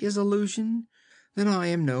life is illusion, then I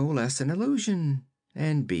am no less an illusion,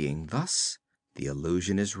 and being thus, the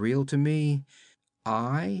illusion is real to me.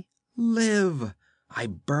 I live. I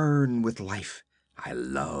burn with life. I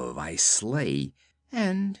love, I slay,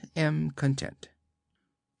 and am content."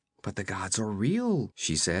 "But the gods are real,"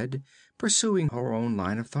 she said, pursuing her own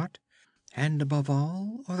line of thought. "And above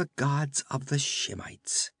all are the gods of the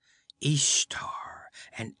Shemites, Ishtar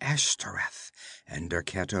and Ashtoreth and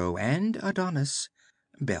Derketo and Adonis.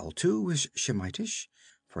 Bel, too, is Shemitish,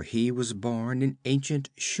 for he was born in ancient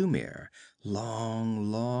Shumir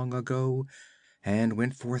long, long ago, and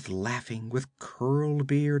went forth laughing, with curled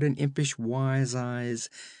beard and impish wise eyes,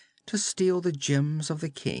 to steal the gems of the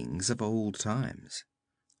kings of old times.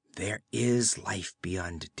 There is life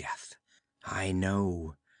beyond death, I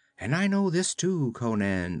know, and I know this too,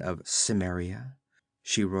 Conan of Cimmeria."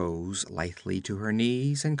 She rose lightly to her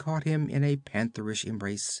knees and caught him in a pantherish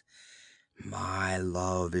embrace. "My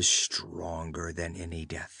love is stronger than any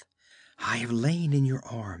death. I have lain in your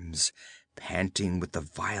arms, panting with the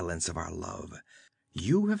violence of our love.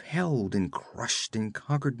 You have held and crushed and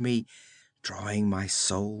conquered me, drawing my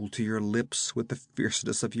soul to your lips with the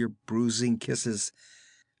fierceness of your bruising kisses.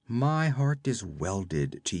 My heart is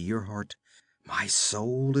welded to your heart. My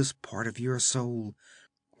soul is part of your soul.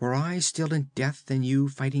 Were I still in death and you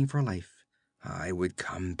fighting for life, I would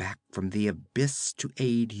come back from the abyss to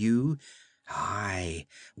aid you. Aye,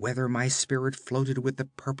 whether my spirit floated with the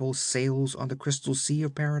purple sails on the crystal sea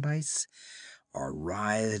of paradise, or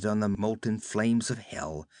writhed on the molten flames of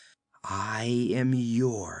hell, I am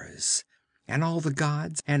yours, and all the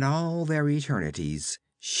gods and all their eternities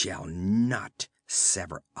shall not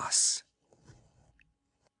sever us."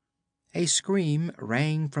 A scream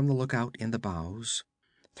rang from the lookout in the bows.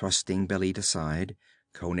 Thrusting Belit aside,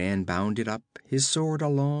 Conan bounded up, his sword a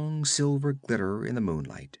long silver glitter in the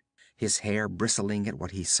moonlight, his hair bristling at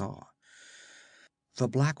what he saw. The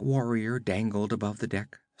black warrior dangled above the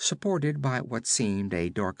deck, supported by what seemed a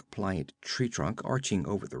dark pliant tree trunk arching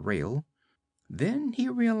over the rail. Then he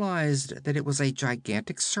realized that it was a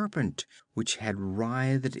gigantic serpent which had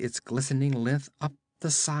writhed its glistening length up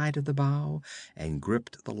the side of the bow and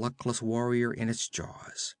gripped the luckless warrior in its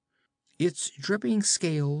jaws. Its dripping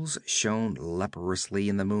scales shone leprously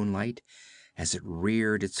in the moonlight as it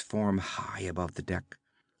reared its form high above the deck,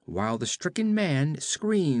 while the stricken man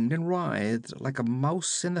screamed and writhed like a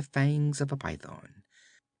mouse in the fangs of a python.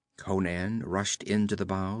 Conan rushed into the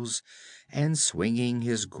bows, and swinging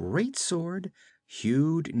his great sword,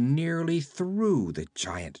 hewed nearly through the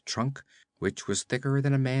giant trunk, which was thicker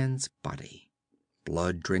than a man's body.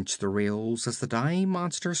 Blood drenched the rails as the dying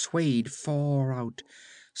monster swayed far out,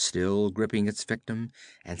 still gripping its victim,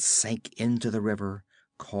 and sank into the river,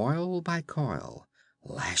 coil by coil,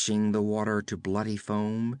 lashing the water to bloody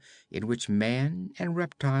foam, in which man and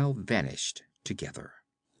reptile vanished together.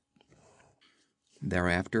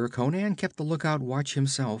 Thereafter Conan kept the lookout watch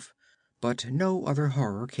himself, But no other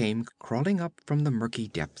horror came crawling up from the murky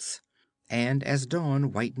depths, and as dawn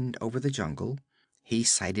whitened over the jungle, he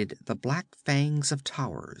sighted the black fangs of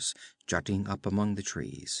towers jutting up among the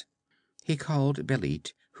trees. He called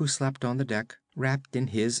Belit, who slept on the deck, wrapped in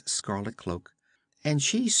his scarlet cloak, and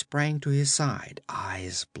she sprang to his side,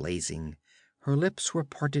 eyes blazing. Her lips were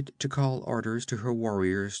parted to call orders to her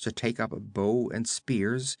warriors to take up bow and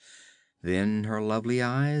spears. Then her lovely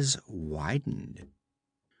eyes widened.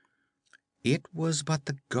 It was but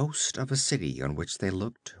the ghost of a city on which they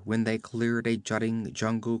looked when they cleared a jutting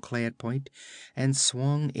jungle-clad point and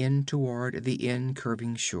swung in toward the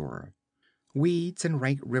incurving shore. Weeds and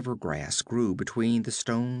rank river grass grew between the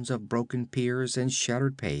stones of broken piers and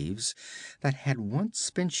shattered paves that had once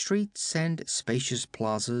been streets and spacious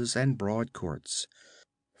plazas and broad courts.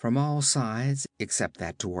 From all sides, except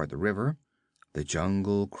that toward the river, the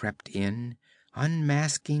jungle crept in,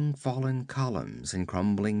 unmasking fallen columns and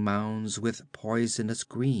crumbling mounds with poisonous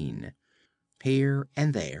green. Here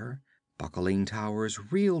and there, buckling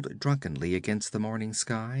towers reeled drunkenly against the morning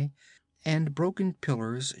sky, and broken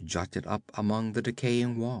pillars jutted up among the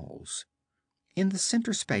decaying walls. In the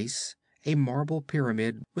center space, a marble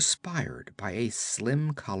pyramid was spired by a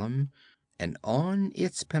slim column, and on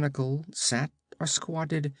its pinnacle sat or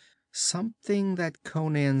squatted something that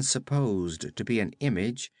Conan supposed to be an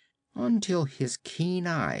image until his keen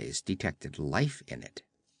eyes detected life in it.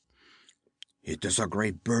 "It is a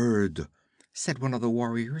great bird," said one of the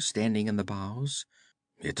warriors standing in the bows.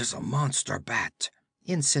 "It is a monster bat,"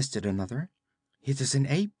 insisted another. "It is an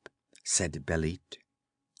ape," said Belit.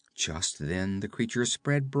 Just then the creature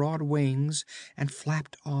spread broad wings and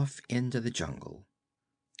flapped off into the jungle.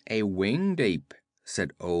 "A winged ape,"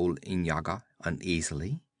 said old N'Yaga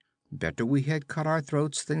uneasily. "Better we had cut our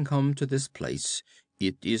throats than come to this place.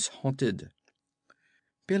 It is haunted."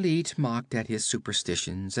 Belit mocked at his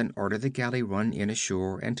superstitions and ordered the galley run in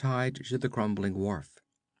ashore and tied to the crumbling wharf.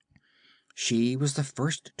 She was the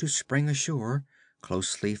first to spring ashore,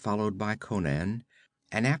 closely followed by Conan,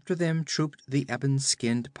 and after them trooped the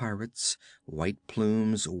ebon-skinned pirates, white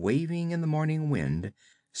plumes waving in the morning wind,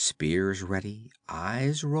 spears ready,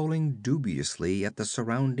 eyes rolling dubiously at the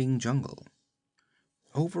surrounding jungle.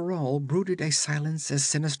 Over all brooded a silence as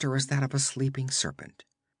sinister as that of a sleeping serpent.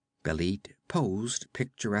 Belit posed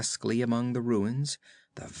picturesquely among the ruins,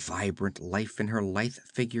 the vibrant life in her lithe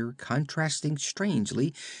figure contrasting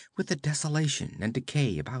strangely with the desolation and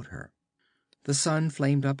decay about her. The sun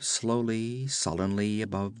flamed up slowly, sullenly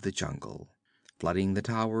above the jungle, flooding the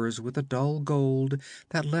towers with a dull gold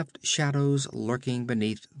that left shadows lurking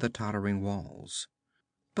beneath the tottering walls.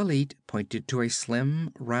 Belit pointed to a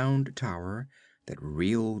slim, round tower that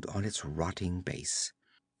reeled on its rotting base.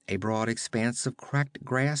 A broad expanse of cracked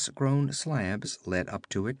grass-grown slabs led up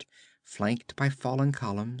to it, flanked by fallen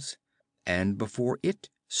columns, and before it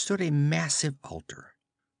stood a massive altar.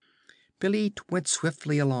 Belit went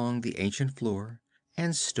swiftly along the ancient floor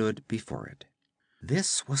and stood before it.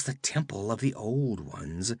 "This was the temple of the old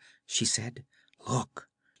ones," she said. "Look,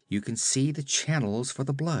 you can see the channels for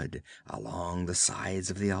the blood along the sides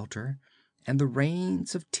of the altar, and the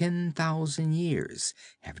rains of 10,000 years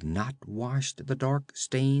have not washed the dark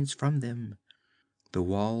stains from them. The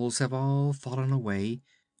walls have all fallen away,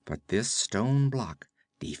 but this stone block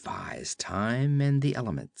defies time and the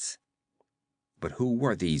elements." "But who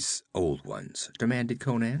were these old ones?" demanded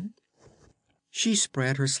Conan. She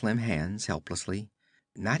spread her slim hands helplessly.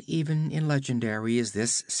 "Not even in legendary is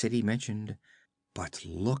this city mentioned. But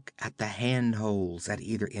look at the handholds at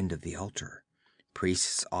either end of the altar.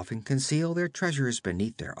 Priests often conceal their treasures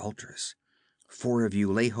beneath their altars. 4 of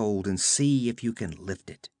you lay hold and see if you can lift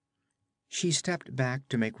it." She stepped back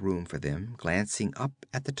to make room for them, glancing up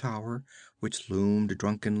at the tower which loomed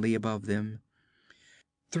drunkenly above them.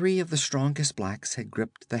 3 of the strongest blacks had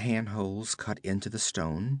gripped the handholds cut into the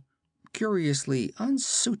stone, curiously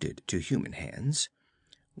unsuited to human hands,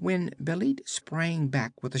 when Belit sprang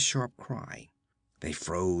back with a sharp cry. They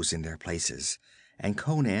froze in their places, and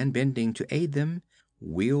Conan, bending to aid them,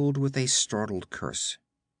 wheeled with a startled curse.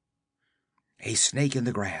 "A snake in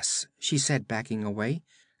the grass," she said, backing away.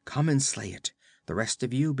 "Come and slay it. The rest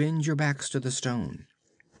of you bend your backs to the stone."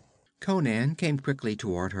 Conan came quickly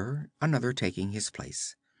toward her, another taking his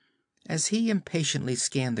place. As he impatiently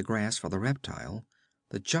scanned the grass for the reptile,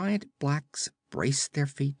 the giant blacks braced their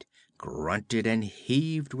feet, grunted and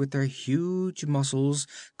heaved with their huge muscles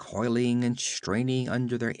coiling and straining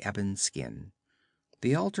under their ebon skin.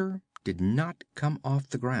 The altar did not come off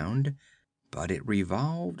the ground, but it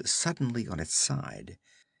revolved suddenly on its side,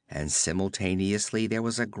 and simultaneously there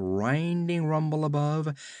was a grinding rumble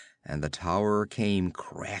above, and the tower came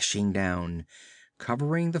crashing down,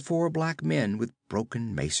 covering the four black men with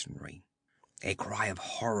broken masonry. A cry of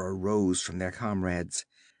horror rose from their comrades.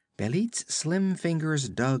 Belit's slim fingers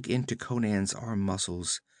dug into Conan's arm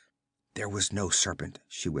muscles. "There was no serpent,"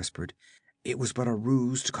 she whispered. "It was but a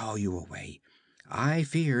ruse to call you away. I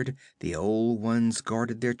feared the old ones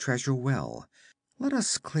guarded their treasure well. Let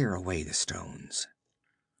us clear away the stones."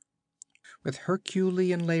 With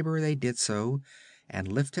Herculean labor they did so, and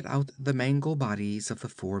lifted out the mangled bodies of the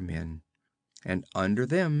four men. And under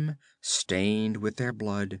them, stained with their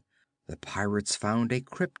blood, the pirates found a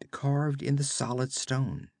crypt carved in the solid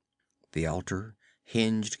stone. The altar,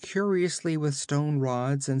 hinged curiously with stone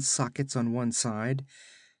rods and sockets on one side,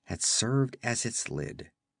 had served as its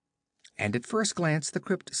lid. And at first glance the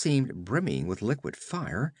crypt seemed brimming with liquid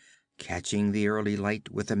fire, catching the early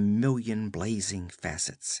light with a million blazing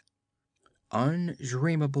facets.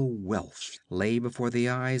 Undreamable wealth lay before the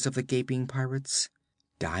eyes of the gaping pirates.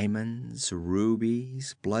 Diamonds,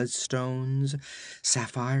 rubies, bloodstones,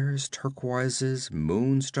 sapphires, turquoises,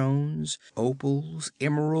 moonstones, opals,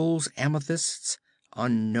 emeralds, amethysts,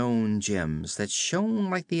 unknown gems that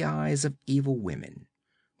shone like the eyes of evil women.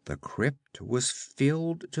 The crypt was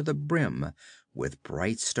filled to the brim with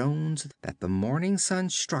bright stones that the morning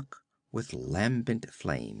sun struck with lambent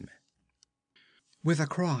flame. With a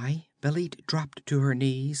cry, Belit dropped to her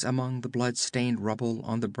knees among the blood-stained rubble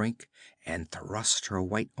on the brink and thrust her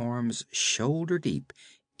white arms shoulder deep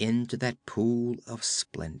into that pool of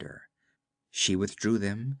splendor. She withdrew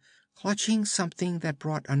them, clutching something that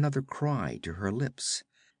brought another cry to her lips.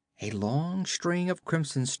 A long string of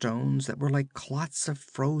crimson stones that were like clots of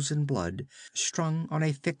frozen blood strung on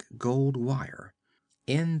a thick gold wire.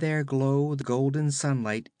 In their glow the golden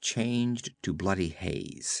sunlight changed to bloody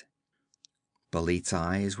haze. Belit's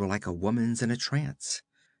eyes were like a woman's in a trance.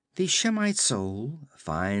 The Shemite soul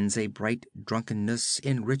finds a bright drunkenness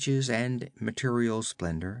in riches and material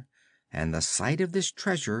splendor, and the sight of this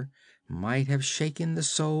treasure might have shaken the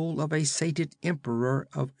soul of a sated emperor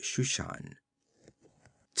of Shushan.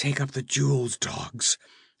 "Take up the jewels, dogs!"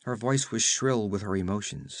 Her voice was shrill with her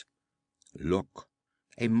emotions. "Look!"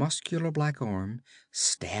 A muscular black arm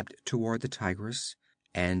stabbed toward the tigress,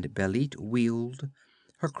 and Belit wheeled,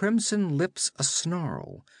 her crimson lips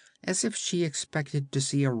asnarl, as if she expected to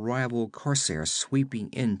see a rival corsair sweeping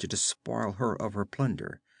in to despoil her of her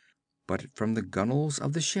plunder. But from the gunwales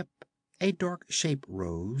of the ship a dark shape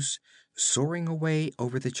rose, soaring away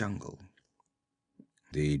over the jungle.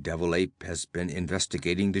 "The devil ape has been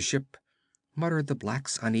investigating the ship," muttered the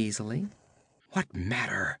blacks uneasily. "What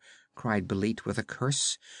matter?" cried Belit with a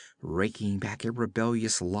curse, raking back a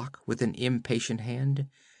rebellious lock with an impatient hand.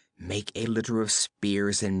 "Make a litter of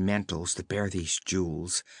spears and mantles to bear these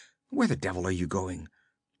jewels. Where the devil are you going?"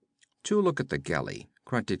 "To look at the galley,"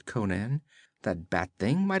 grunted Conan. "That bat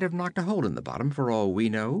thing might have knocked a hole in the bottom, for all we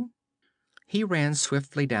know." He ran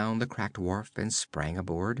swiftly down the cracked wharf and sprang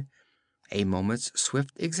aboard. A moment's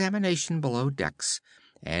swift examination below decks,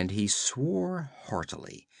 and he swore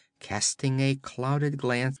heartily, casting a clouded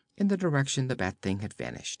glance in the direction the bat thing had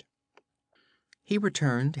vanished. He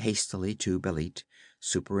returned hastily to Belit,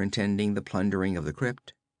 superintending the plundering of the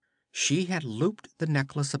crypt. She had looped the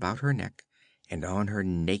necklace about her neck, and on her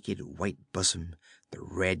naked white bosom the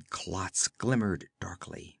red clots glimmered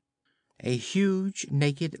darkly. A huge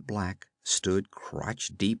naked black stood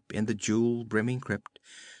crotch deep in the jewel-brimming crypt,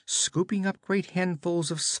 scooping up great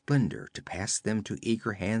handfuls of splendor to pass them to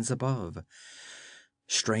eager hands above.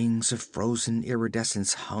 Strings of frozen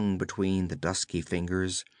iridescence hung between the dusky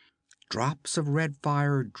fingers. Drops of red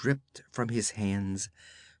fire dripped from his hands,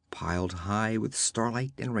 piled high with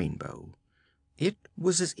starlight and rainbow. It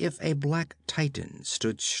was as if a black titan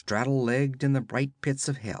stood straddle-legged in the bright pits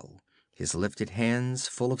of hell, his lifted hands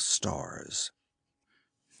full of stars.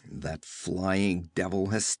 "That flying devil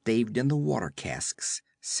has staved in the water casks,"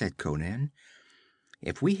 said Conan.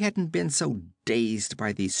 "If we hadn't been so dazed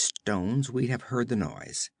by these stones, we'd have heard the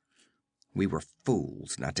noise. We were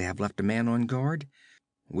fools not to have left a man on guard.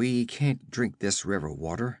 We can't drink this river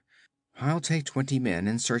water. I'll take 20 men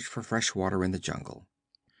and search for fresh water in the jungle."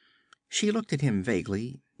 She looked at him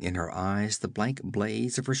vaguely, in her eyes the blank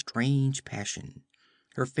blaze of her strange passion,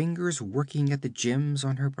 her fingers working at the gems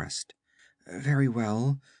on her breast. "Very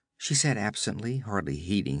well," she said absently, hardly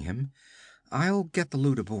heeding him. "I'll get the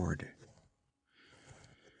loot aboard."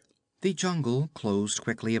 The jungle closed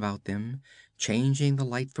quickly about them, changing the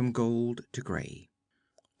light from gold to gray.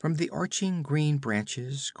 From the arching green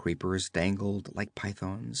branches creepers dangled like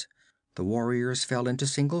pythons. The warriors fell into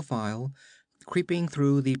single file, creeping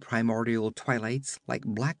through the primordial twilights like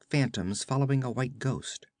black phantoms following a white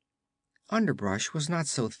ghost. Underbrush was not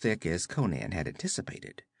so thick as Conan had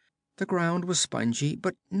anticipated. The ground was spongy,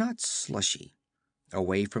 but not slushy.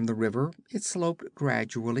 Away from the river, it sloped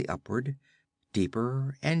gradually upward.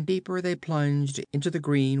 Deeper and deeper they plunged into the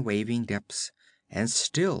green waving depths, and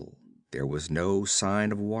still there was no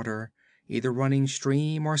sign of water, either running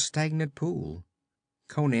stream or stagnant pool.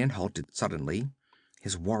 Conan halted suddenly,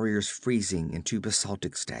 his warriors freezing into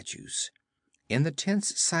basaltic statues. In the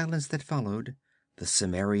tense silence that followed, the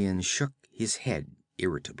Cimmerian shook his head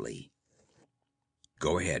irritably.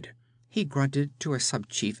 "Go ahead," he grunted to a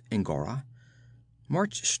sub-chief Ngora.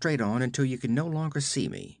 "March straight on until you can no longer see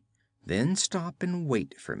me. Then stop and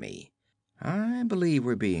wait for me. I believe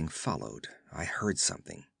we're being followed. I heard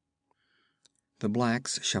something." The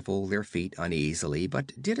blacks shuffled their feet uneasily,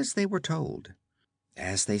 but did as they were told.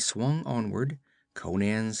 As they swung onward,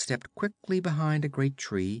 Conan stepped quickly behind a great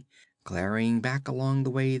tree, glaring back along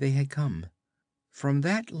the way they had come. From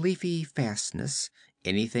that leafy fastness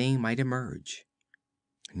anything might emerge.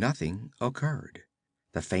 Nothing occurred.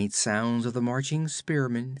 The faint sounds of the marching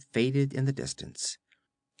spearmen faded in the distance.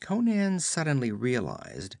 Conan suddenly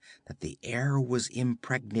realized that the air was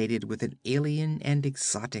impregnated with an alien and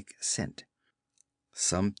exotic scent.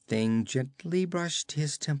 Something gently brushed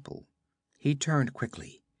his temple. He turned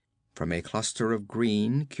quickly. From a cluster of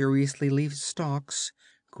green, curiously leafed stalks,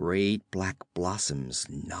 great black blossoms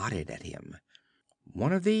nodded at him.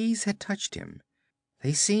 One of these had touched him.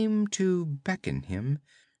 They seemed to beckon him,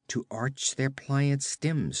 to arch their pliant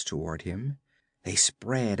stems toward him. They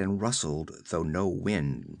spread and rustled, though no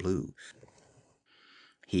wind blew.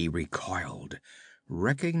 He recoiled,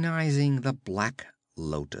 recognizing the Black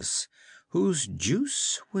Lotus, whose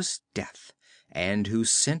juice was death, and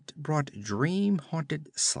whose scent brought dream-haunted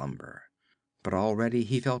slumber. But already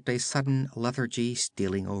he felt a sudden lethargy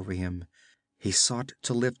stealing over him. He sought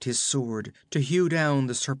to lift his sword, to hew down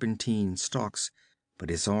the serpentine stalks, but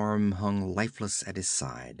his arm hung lifeless at his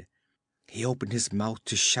side. He opened his mouth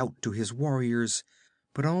to shout to his warriors,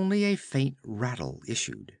 but only a faint rattle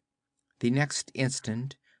issued. The next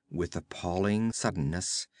instant, with appalling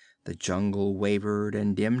suddenness, the jungle wavered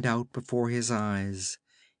and dimmed out before his eyes.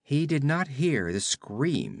 He did not hear the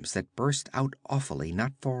screams that burst out awfully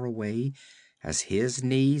not far away, as his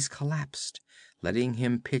knees collapsed, letting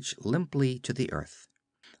him pitch limply to the earth.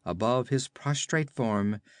 Above his prostrate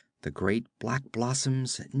form, the great black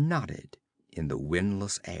blossoms nodded in the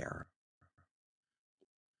windless air.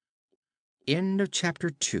 End of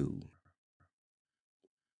chapter 2.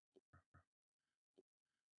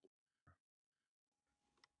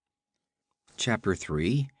 Chapter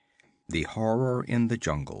 3. The Horror in the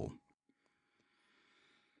Jungle.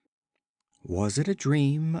 Was it a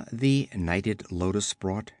dream the nighted lotus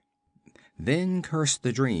brought? Then cursed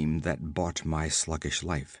the dream that bought my sluggish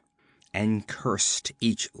life, and cursed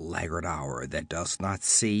each laggard hour that does not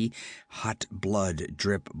see hot blood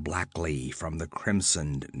drip blackly from the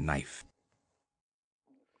crimsoned knife.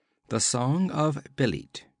 The Song of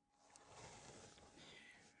Belit.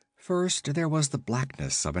 First there was the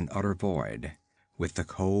blackness of an utter void, with the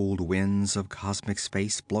cold winds of cosmic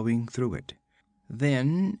space blowing through it.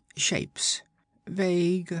 Then shapes,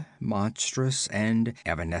 vague, monstrous, and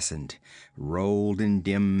evanescent, rolled in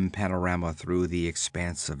dim panorama through the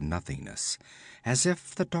expanse of nothingness, as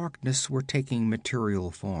if the darkness were taking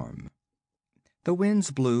material form. The winds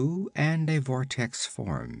blew, and a vortex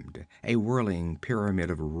formed, a whirling pyramid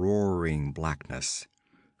of roaring blackness.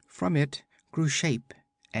 From it grew shape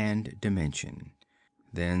and dimension.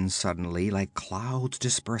 Then suddenly, like clouds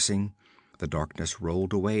dispersing, the darkness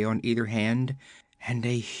rolled away on either hand, and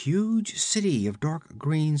a huge city of dark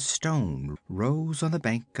green stone rose on the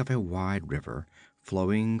bank of a wide river,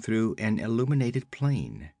 flowing through an illuminated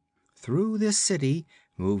plain. Through this city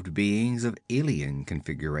moved beings of alien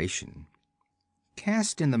configuration.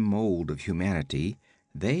 Cast in the mold of humanity,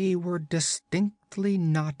 they were distinctly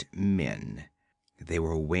not men. They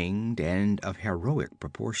were winged and of heroic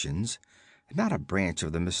proportions, not a branch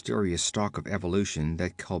of the mysterious stalk of evolution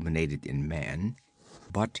that culminated in man,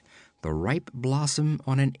 but the ripe blossom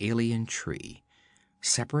on an alien tree,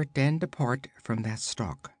 separate and apart from that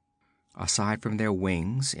stalk. Aside from their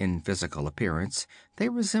wings, in physical appearance, they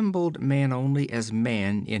resembled man only as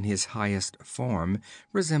man in his highest form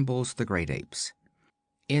resembles the great apes.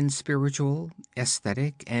 In spiritual,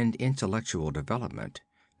 aesthetic, and intellectual development,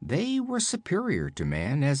 they were superior to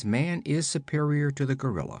man as man is superior to the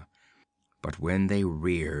gorilla. But when they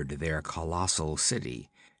reared their colossal city,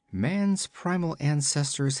 man's primal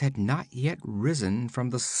ancestors had not yet risen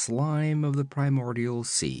from the slime of the primordial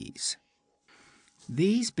seas.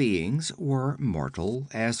 These beings were mortal,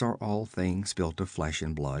 as are all things built of flesh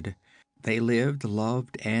and blood. They lived,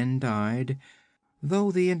 loved, and died,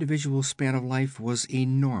 though the individual span of life was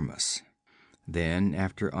enormous. Then,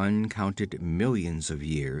 after uncounted millions of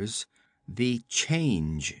years, the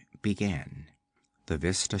change began. The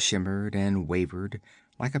vista shimmered and wavered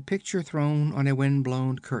like a picture thrown on a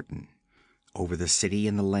wind-blown curtain. Over the city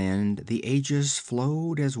and the land the ages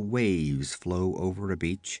flowed as waves flow over a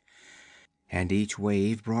beach, and each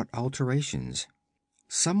wave brought alterations.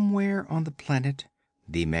 Somewhere on the planet,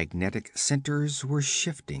 the magnetic centers were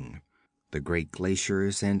shifting. The great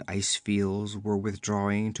glaciers and ice fields were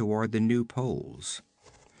withdrawing toward the new poles.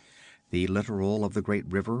 The littoral of the great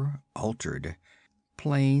river altered.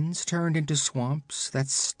 Plains turned into swamps that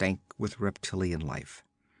stank with reptilian life.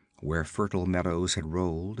 Where fertile meadows had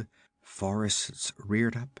rolled, forests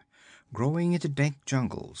reared up, growing into dank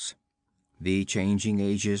jungles. The changing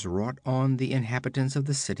ages wrought on the inhabitants of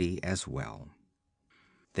the city as well.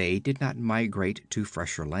 They did not migrate to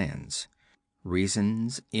fresher lands.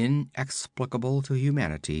 Reasons inexplicable to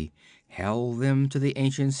humanity held them to the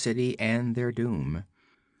ancient city and their doom.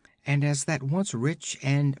 And as that once rich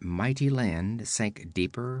and mighty land sank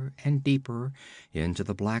deeper and deeper into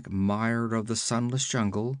the black mire of the sunless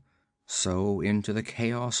jungle, so into the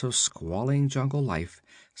chaos of squalling jungle life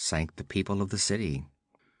sank the people of the city.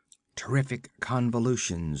 Terrific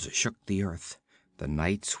convulsions shook the earth. The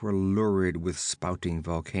nights were lurid with spouting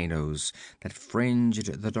volcanoes that fringed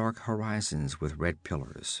the dark horizons with red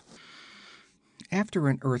pillars. After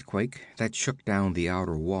an earthquake that shook down the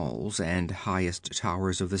outer walls and highest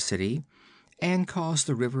towers of the city, and caused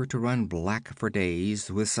the river to run black for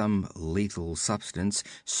days with some lethal substance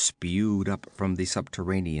spewed up from the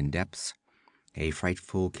subterranean depths, a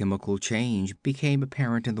frightful chemical change became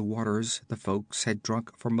apparent in the waters the folks had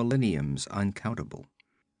drunk for millenniums uncountable.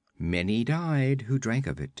 Many died who drank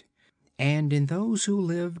of it, and in those who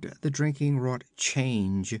lived the drinking wrought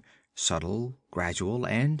change, subtle, gradual,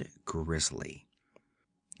 and grisly.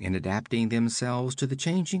 In adapting themselves to the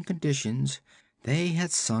changing conditions, they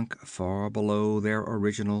had sunk far below their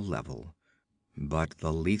original level. But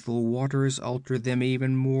the lethal waters altered them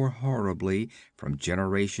even more horribly from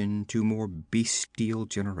generation to more bestial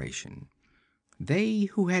generation. They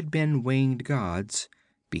who had been winged gods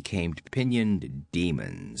became pinioned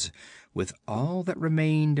demons, with all that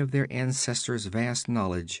remained of their ancestors' vast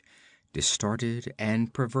knowledge distorted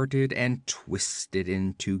and perverted and twisted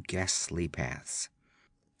into ghastly paths.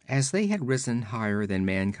 As they had risen higher than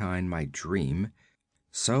mankind might dream,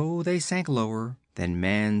 so they sank lower than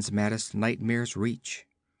man's maddest nightmares reach.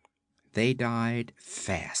 They died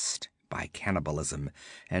fast by cannibalism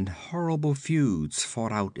and horrible feuds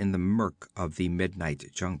fought out in the murk of the midnight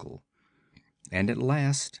jungle. And at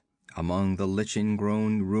last, among the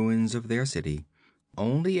lichen-grown ruins of their city,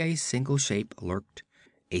 only a single shape lurked,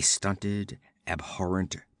 a stunted,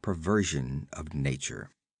 abhorrent perversion of nature.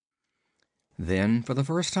 Then, for the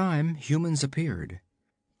first time, humans appeared.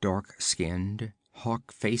 Dark-skinned,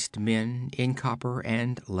 hawk-faced men in copper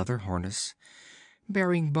and leather harness,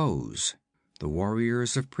 bearing bows, the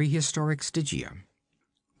warriors of prehistoric Stygia.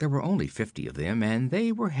 There were only 50 of them, and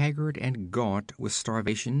they were haggard and gaunt with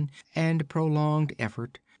starvation and prolonged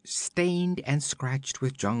effort, stained and scratched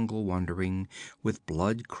with jungle wandering, with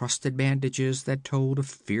blood-crusted bandages that told of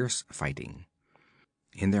fierce fighting.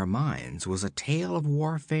 In their minds was a tale of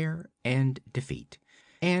warfare and defeat,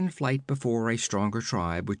 and flight before a stronger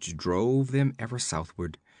tribe which drove them ever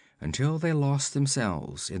southward, until they lost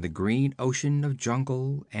themselves in the green ocean of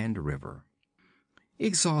jungle and river.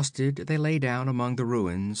 Exhausted, they lay down among the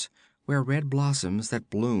ruins, where red blossoms that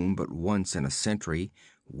bloom but once in a century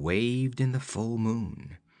waved in the full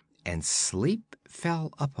moon, and sleep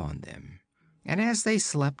fell upon them. And as they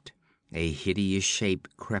slept, a hideous shape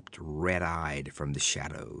crept red-eyed from the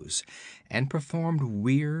shadows, and performed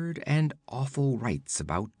weird and awful rites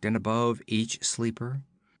about and above each sleeper.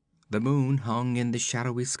 The moon hung in the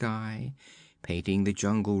shadowy sky, painting the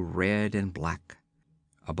jungle red and black.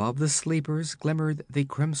 Above the sleepers glimmered the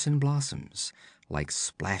crimson blossoms, like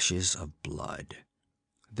splashes of blood.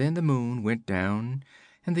 Then the moon went down,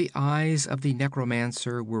 and the eyes of the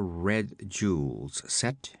necromancer were red jewels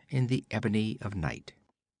set in the ebony of night.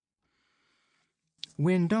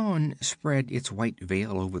 When dawn spread its white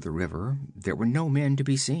veil over the river, there were no men to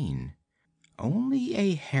be seen. Only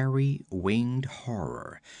a hairy, winged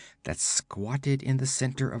horror that squatted in the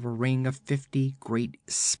center of a ring of 50 great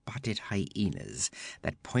spotted hyenas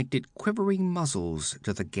that pointed quivering muzzles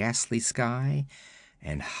to the ghastly sky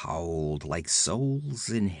and howled like souls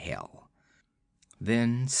in hell.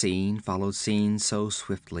 Then scene followed scene so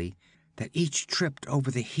swiftly that each tripped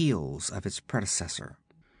over the heels of its predecessor.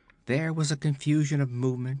 There was a confusion of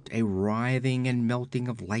movement, a writhing and melting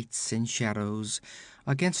of lights and shadows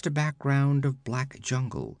against a background of black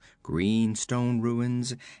jungle, green stone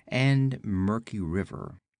ruins, and murky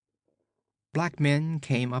river. Black men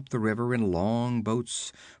came up the river in long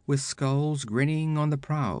boats with skulls grinning on the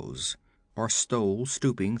prows, or stole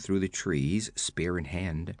stooping through the trees, spear in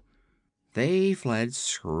hand. They fled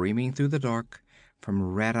screaming through the dark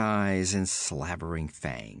from red eyes and slavering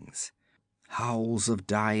fangs. Howls of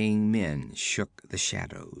dying men shook the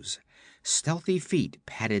shadows. Stealthy feet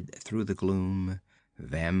padded through the gloom.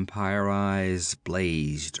 Vampire eyes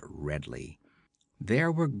blazed redly.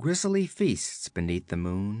 There were grisly feasts beneath the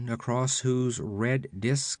moon, across whose red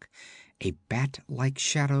disk a bat-like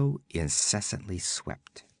shadow incessantly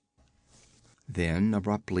swept. Then,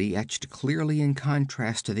 abruptly, etched clearly in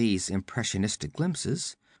contrast to these impressionistic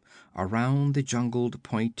glimpses, around the jungled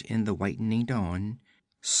point in the whitening dawn,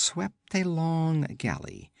 swept a long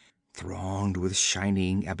galley, thronged with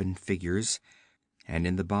shining ebon figures, and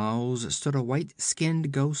in the bows stood a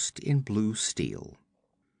white-skinned ghost in blue steel.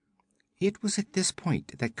 It was at this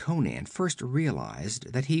point that Conan first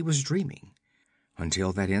realized that he was dreaming.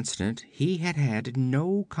 Until that instant he had had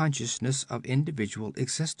no consciousness of individual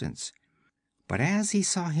existence. But as he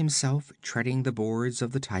saw himself treading the boards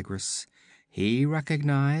of the Tigris, he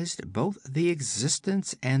recognized both the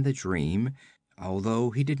existence and the dream,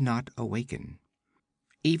 although he did not awaken.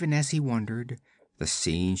 Even as he wondered, the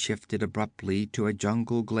scene shifted abruptly to a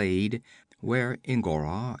jungle glade where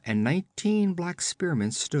N'Gora and 19 black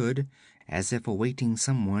spearmen stood, as if awaiting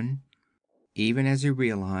someone. Even as he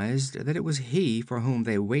realized that it was he for whom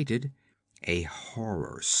they waited, a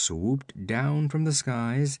horror swooped down from the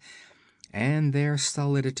skies, and their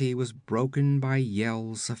stolidity was broken by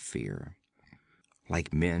yells of fear.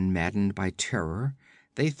 Like men maddened by terror,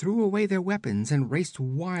 they threw away their weapons and raced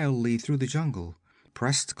wildly through the jungle,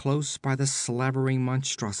 pressed close by the slavering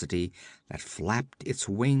monstrosity that flapped its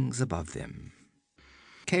wings above them.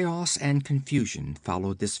 Chaos and confusion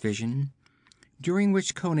followed this vision, during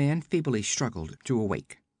which Conan feebly struggled to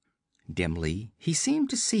awake. Dimly, he seemed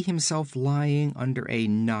to see himself lying under a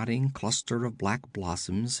nodding cluster of black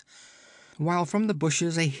blossoms, while from the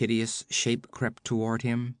bushes a hideous shape crept toward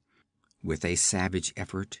him. With a savage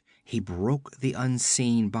effort, he broke the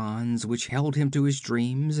unseen bonds which held him to his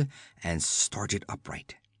dreams and started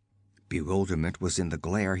upright. Bewilderment was in the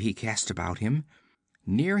glare he cast about him.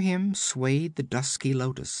 Near him swayed the dusky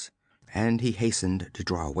lotus, and he hastened to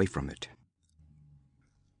draw away from it.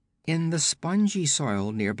 In the spongy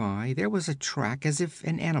soil nearby there was a track as if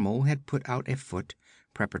an animal had put out a foot,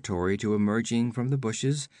 preparatory to emerging from the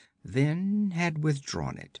bushes, then had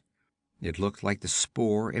withdrawn it. It looked like the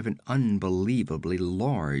spoor of an unbelievably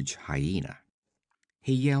large hyena.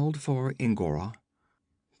 He yelled for N'Gora.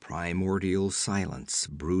 Primordial silence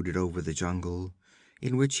brooded over the jungle,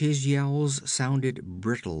 in which his yells sounded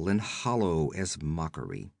brittle and hollow as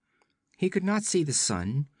mockery. He could not see the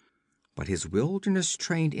sun, but his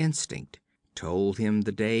wilderness-trained instinct told him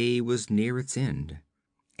the day was near its end.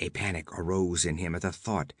 A panic arose in him at the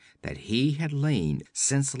thought that he had lain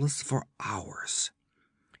senseless for hours.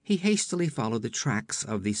 He hastily followed the tracks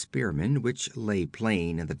of the spearmen, which lay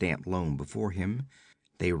plain in the damp loam before him.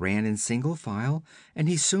 They ran in single file, and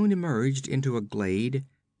he soon emerged into a glade,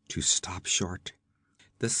 to stop short,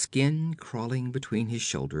 the skin crawling between his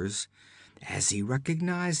shoulders, as he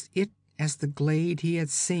recognized it as the glade he had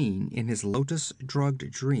seen in his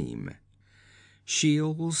lotus-drugged dream.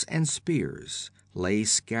 Shields and spears lay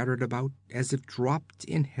scattered about as if dropped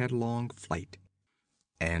in headlong flight.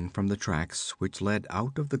 And from the tracks which led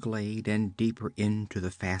out of the glade and deeper into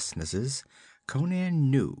the fastnesses,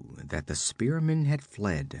 Conan knew that the spearmen had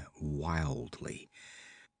fled wildly.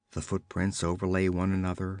 The footprints overlay one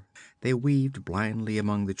another, they weaved blindly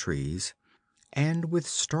among the trees, and with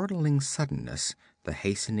startling suddenness the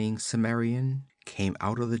hastening Cimmerian came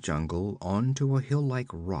out of the jungle onto a hill-like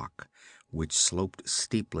rock which sloped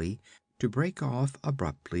steeply to break off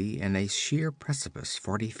abruptly in a sheer precipice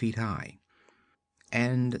 40 feet high.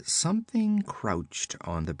 And something crouched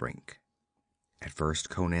on the brink. At first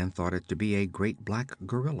Conan thought it to be a great black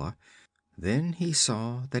gorilla. Then he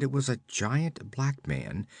saw that it was a giant black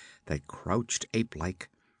man that crouched ape-like,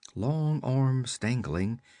 long arms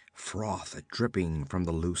dangling, froth dripping from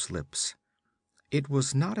the loose lips. It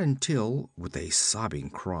was not until, with a sobbing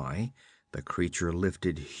cry, the creature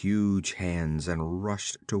lifted huge hands and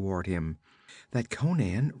rushed toward him, that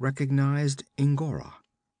Conan recognized N'Gora.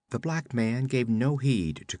 The black man gave no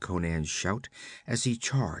heed to Conan's shout as he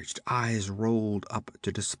charged, eyes rolled up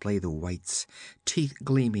to display the whites, teeth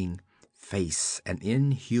gleaming, face an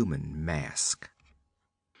inhuman mask.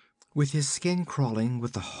 With his skin crawling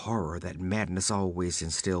with the horror that madness always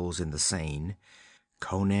instills in the sane,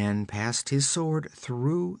 Conan passed his sword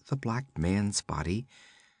through the black man's body.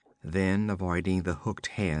 Then, avoiding the hooked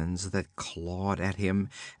hands that clawed at him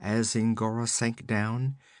as N'Gora sank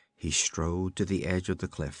down, he strode to the edge of the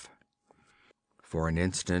cliff. For an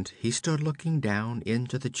instant he stood looking down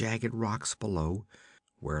into the jagged rocks below,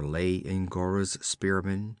 where lay N'Gora's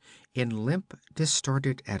spearmen in limp,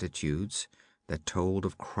 distorted attitudes that told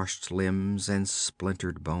of crushed limbs and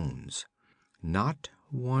splintered bones. Not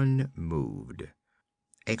one moved.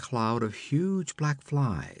 A cloud of huge black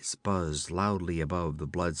flies buzzed loudly above the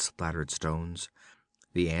blood-splattered stones.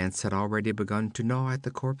 The ants had already begun to gnaw at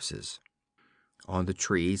the corpses. On the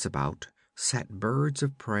trees about sat birds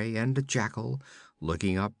of prey, and a jackal,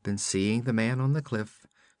 looking up and seeing the man on the cliff,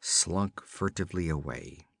 slunk furtively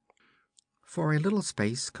away. For a little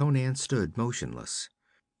space Conan stood motionless.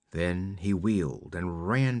 Then he wheeled and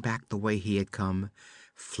ran back the way he had come,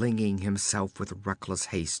 flinging himself with reckless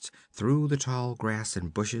haste through the tall grass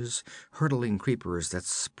and bushes, hurdling creepers that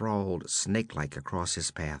sprawled snake-like across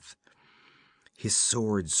his path. His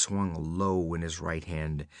sword swung low in his right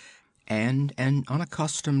hand, and an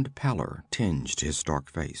unaccustomed pallor tinged his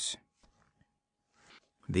dark face.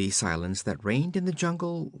 The silence that reigned in the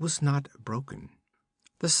jungle was not broken.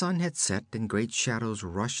 The sun had set, and great shadows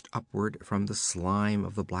rushed upward from the slime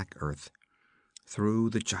of the black earth.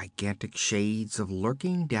 Through the gigantic shades of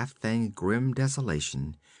lurking death and grim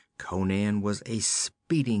desolation, Conan was a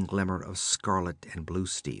speeding glimmer of scarlet and blue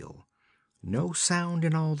steel. No sound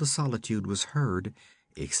in all the solitude was heard,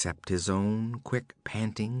 except his own quick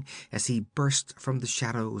panting as he burst from the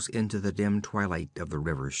shadows into the dim twilight of the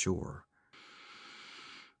river shore.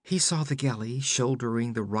 He saw the galley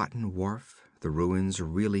shouldering the rotten wharf, the ruins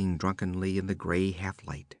reeling drunkenly in the gray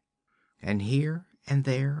half-light. And here and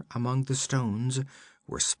there among the stones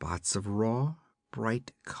were spots of raw,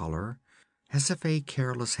 bright color, as if a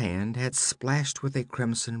careless hand had splashed with a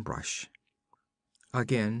crimson brush.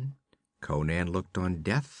 Again Conan looked on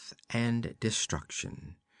death and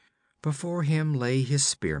destruction. Before him lay his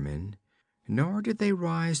spearmen, nor did they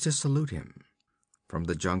rise to salute him. From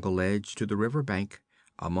the jungle edge to the river bank,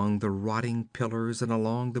 among the rotting pillars and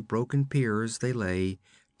along the broken piers they lay,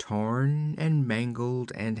 torn and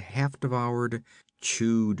mangled and half-devoured,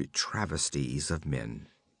 chewed travesties of men.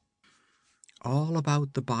 All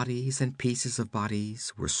about the bodies and pieces of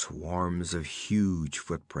bodies were swarms of huge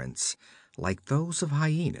footprints, like those of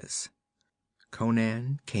hyenas.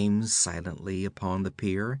 Conan came silently upon the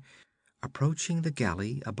pier, approaching the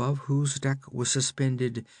galley, above whose deck was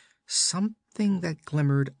suspended something that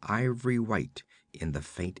glimmered ivory white in the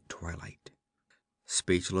faint twilight.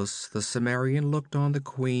 Speechless, the Cimmerian looked on the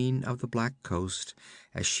queen of the Black Coast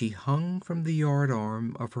as she hung from the yard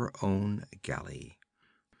arm of her own galley.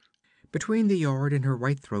 Between the yard and her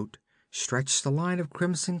white throat stretched the line of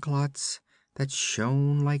crimson clots that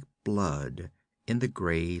shone like blood in the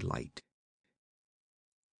gray light.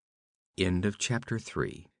 End of chapter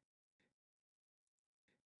 3.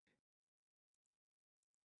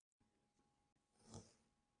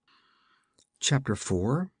 Chapter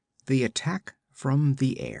 4. The Attack from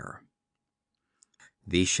the Air.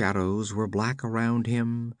 The shadows were black around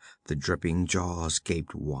him, the dripping jaws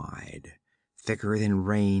gaped wide. Thicker than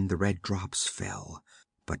rain the red drops fell,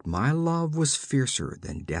 but my love was fiercer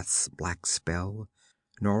than death's black spell,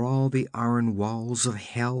 nor all the iron walls of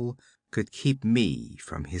hell could keep me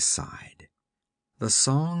from his side. The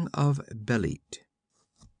Song of Belit.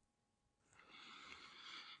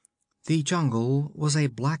 The jungle was a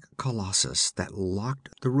black colossus that locked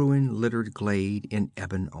the ruin-littered glade in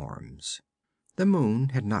ebon arms. The moon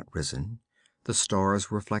had not risen. The stars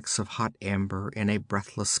were flecks of hot amber in a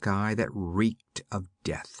breathless sky that reeked of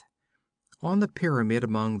death. On the pyramid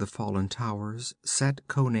among the fallen towers sat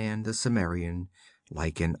Conan the Cimmerian,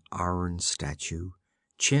 like an iron statue,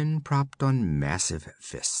 chin propped on massive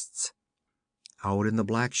fists. Out in the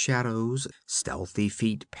black shadows, stealthy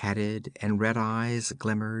feet padded and red eyes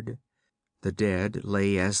glimmered. The dead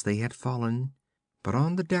lay as they had fallen, but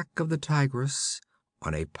on the deck of the Tigris,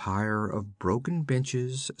 on a pyre of broken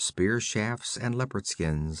benches, spear shafts, and leopard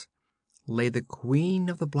skins, lay the queen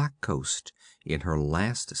of the Black Coast in her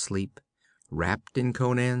last sleep, wrapped in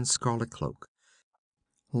Conan's scarlet cloak.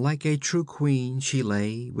 Like a true queen she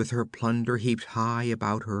lay, with her plunder heaped high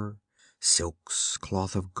about her, silks,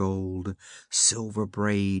 cloth of gold, silver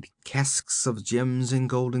braid, casks of gems and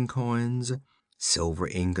golden coins, silver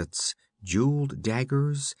ingots, jeweled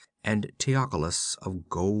daggers, and teocallis of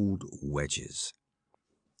gold wedges.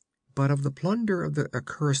 But of the plunder of the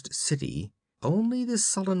accursed city Only the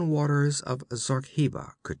sullen waters of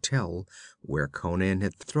Zarkheba could tell where Conan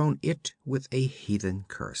had thrown it with a heathen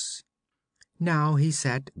curse. Now he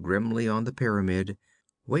sat grimly on the pyramid,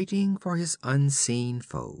 waiting for his unseen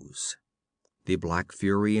foes. The black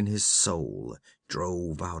fury in his soul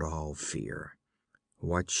drove out all fear.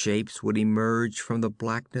 What shapes would emerge from the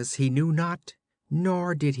blackness he knew not,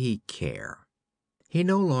 nor did he care. He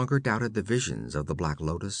no longer doubted the visions of the Black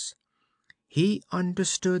Lotus. He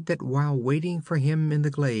understood that while waiting for him in the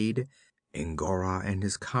glade, Ngora and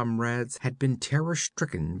his comrades had been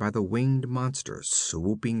terror-stricken by the winged monster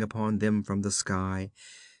swooping upon them from the sky,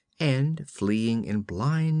 and, fleeing in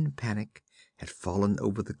blind panic, had fallen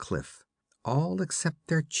over the cliff, all except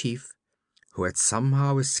their chief, who had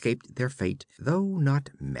somehow escaped their fate, though not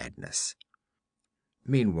madness.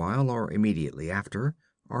 Meanwhile, or immediately after,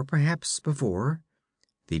 or perhaps before,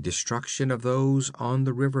 the destruction of those on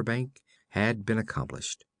the river bank had been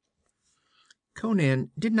accomplished.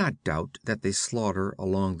 Conan did not doubt that the slaughter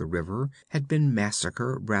along the river had been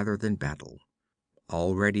massacre rather than battle.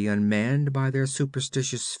 Already unmanned by their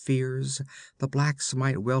superstitious fears, the blacks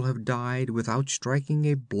might well have died without striking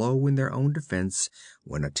a blow in their own defense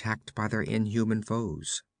when attacked by their inhuman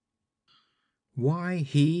foes. Why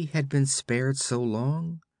he had been spared so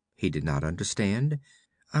long, he did not understand,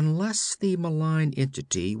 unless the malign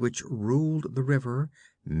entity which ruled the river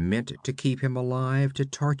meant to keep him alive to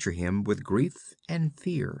torture him with grief and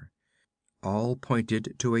fear. All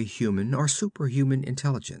pointed to a human or superhuman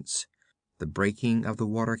intelligence. The breaking of the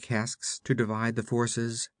water casks to divide the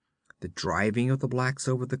forces, the driving of the blacks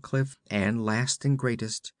over the cliff, and last and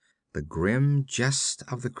greatest, the grim jest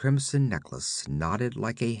of the crimson necklace knotted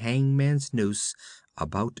like a hangman's noose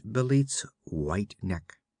about Belit's white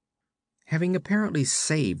neck. Having apparently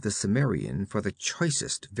saved the Cimmerian for the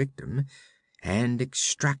choicest victim, and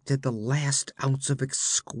extracted the last ounce of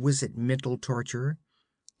exquisite mental torture,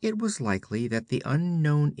 it was likely that the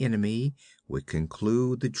unknown enemy would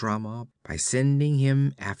conclude the drama by sending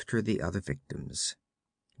him after the other victims.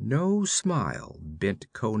 No smile bent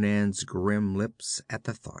Conan's grim lips at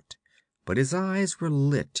the thought, but his eyes were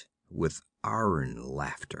lit with iron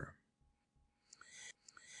laughter.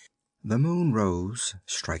 The moon rose,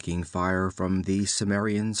 striking fire from the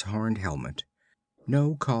Cimmerian's horned helmet.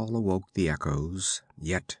 No call awoke the echoes,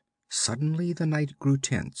 yet suddenly the night grew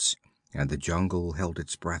tense, and the jungle held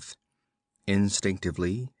its breath.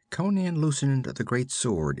 Instinctively, Conan loosened the great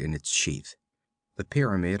sword in its sheath. The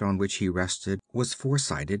pyramid on which he rested was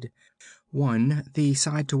four-sided, one, the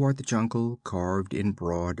side toward the jungle, carved in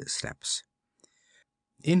broad steps.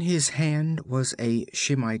 In his hand was a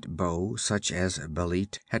Shemite bow, such as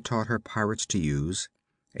Belit had taught her pirates to use.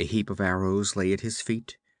 A heap of arrows lay at his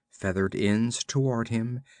feet, feathered ends toward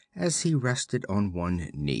him, as he rested on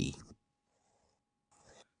one knee.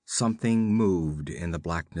 Something moved in the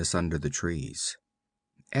blackness under the trees.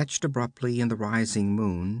 Etched abruptly in the rising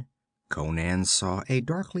moon, Conan saw a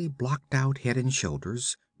darkly blocked out head and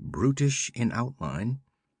shoulders, brutish in outline.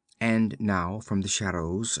 And now from the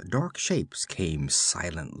shadows dark shapes came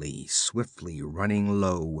silently, swiftly, running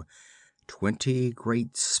low. 20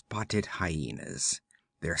 great spotted hyenas.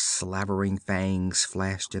 Their slavering fangs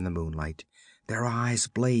flashed in the moonlight. Their eyes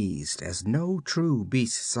blazed as no true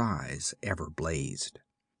beast's eyes ever blazed.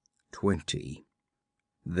 20.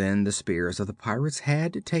 Then the spears of the pirates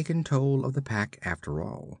had taken toll of the pack after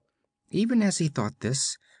all. Even as he thought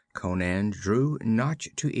this, Conan drew notch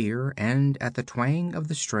to ear, and at the twang of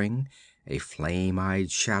the string, a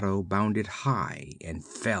flame-eyed shadow bounded high and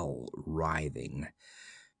fell writhing.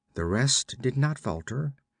 The rest did not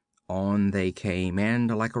falter. On they came,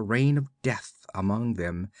 and like a rain of death among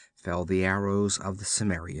them fell the arrows of the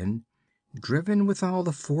Cimmerian, driven with all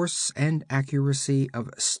the force and accuracy of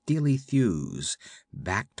steely thews,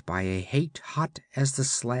 backed by a hate hot as the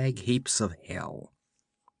slag heaps of hell.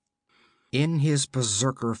 In his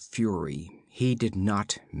berserker fury, he did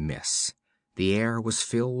not miss. The air was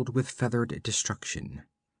filled with feathered destruction.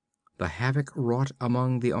 The havoc wrought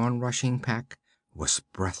among the onrushing pack was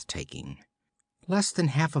breathtaking. Less than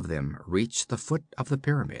half of them reached the foot of the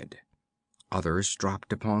pyramid. Others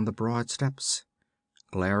dropped upon the broad steps.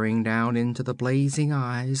 Glaring down into the blazing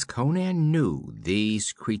eyes, Conan knew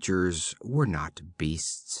these creatures were not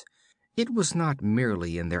beasts. It was not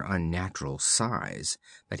merely in their unnatural size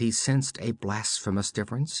that he sensed a blasphemous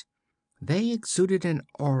difference. They exuded an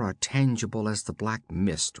aura tangible as the black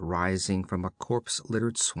mist rising from a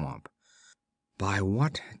corpse-littered swamp. By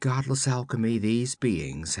what godless alchemy these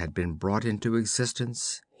beings had been brought into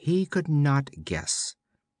existence, he could not guess.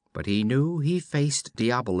 But he knew he faced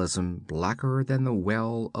diabolism blacker than the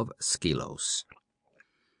well of Skelos.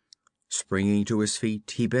 Springing to his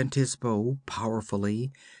feet, he bent his bow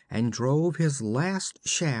powerfully and drove his last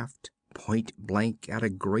shaft point blank at a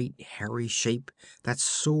great hairy shape that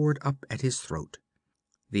soared up at his throat.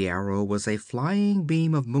 The arrow was a flying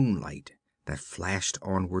beam of moonlight that flashed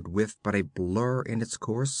onward with but a blur in its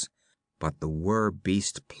course, but the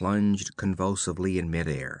beast plunged convulsively in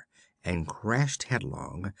midair and crashed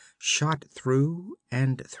headlong, shot through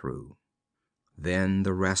and through. Then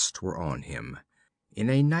the rest were on him, in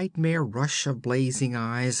a nightmare rush of blazing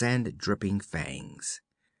eyes and dripping fangs.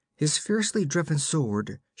 His fiercely driven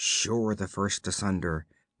sword shore the first asunder,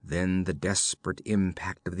 then the desperate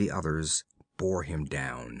impact of the others bore him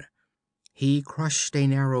down. He crushed a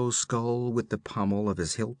narrow skull with the pommel of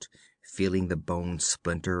his hilt, feeling the bone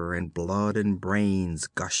splinter and blood and brains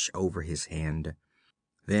gush over his hand.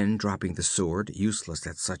 Then, dropping the sword, useless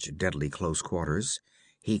at such deadly close quarters,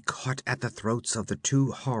 he caught at the throats of the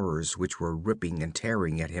two horrors which were ripping and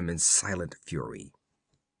tearing at him in silent fury.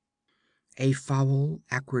 A foul,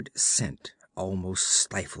 acrid scent almost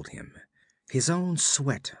stifled him. His own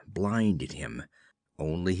sweat blinded him.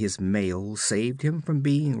 Only his mail saved him from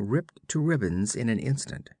being ripped to ribbons in an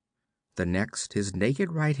instant. The next, his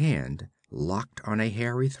naked right hand locked on a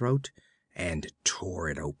hairy throat and tore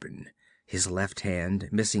it open. His left hand,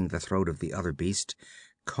 missing the throat of the other beast,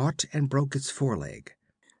 caught and broke its foreleg.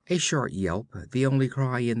 A short yelp, the only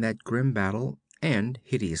cry in that grim battle, and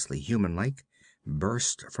hideously human-like,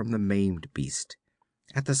 burst from the maimed beast.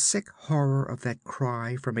 At the sick horror of that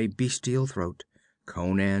cry from a bestial throat,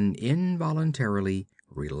 Conan involuntarily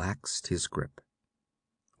relaxed his grip.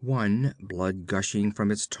 One, blood gushing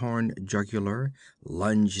from its torn jugular,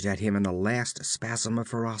 lunged at him in a last spasm of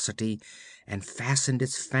ferocity and fastened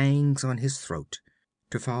its fangs on his throat,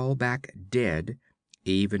 to fall back dead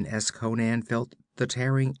even as Conan felt the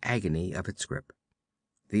tearing agony of its grip.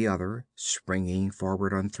 The other, springing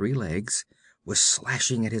forward on three legs, was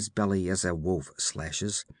slashing at his belly as a wolf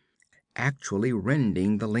slashes, actually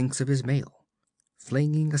rending the links of his mail.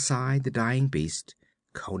 Flinging aside the dying beast,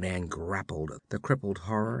 Conan grappled the crippled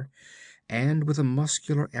horror, and with a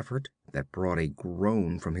muscular effort that brought a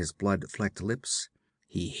groan from his blood-flecked lips,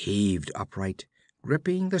 he heaved upright,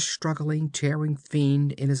 gripping the struggling, tearing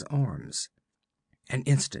fiend in his arms. An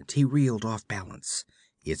instant he reeled off balance,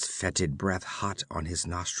 its fetid breath hot on his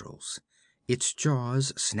nostrils, its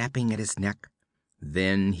jaws snapping at his neck.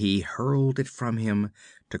 Then he hurled it from him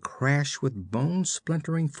to crash with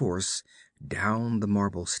bone-splintering force down the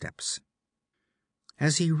marble steps.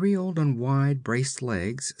 As he reeled on wide-braced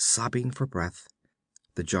legs, sobbing for breath,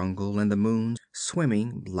 the jungle and the moon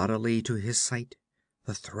swimming bloodily to his sight,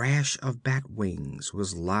 the thrash of bat wings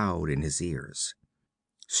was loud in his ears.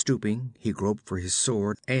 Stooping, he groped for his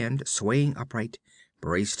sword and, swaying upright,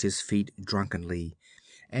 braced his feet drunkenly,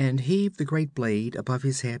 and heaved the great blade above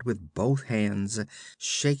his head with both hands,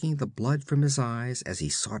 shaking the blood from his eyes as he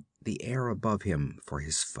sought the air above him for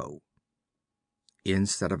his foe.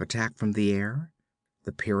 Instead of attack from the air,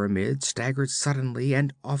 the pyramid staggered suddenly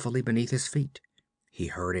and awfully beneath his feet. He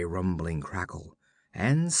heard a rumbling crackle,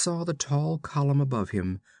 and saw the tall column above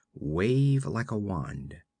him wave like a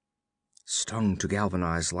wand. Stung to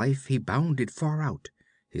galvanized life, he bounded far out.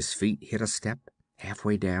 His feet hit a step,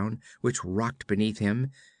 halfway down, which rocked beneath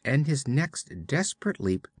him, and his next desperate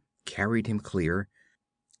leap carried him clear.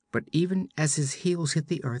 But even as his heels hit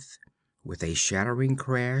the earth, with a shattering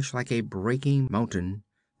crash like a breaking mountain,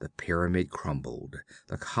 the pyramid crumbled.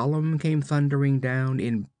 The column came thundering down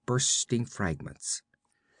in bursting fragments.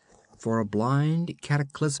 For a blind,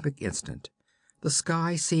 cataclysmic instant, the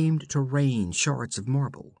sky seemed to rain shards of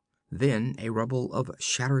marble. Then a rubble of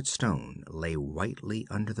shattered stone lay whitely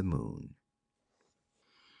under the moon.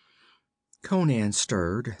 Conan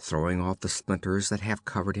stirred, throwing off the splinters that half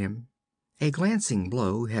covered him. A glancing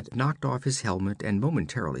blow had knocked off his helmet and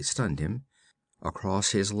momentarily stunned him.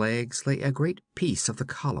 Across his legs lay a great piece of the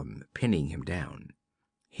column, pinning him down.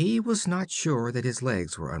 He was not sure that his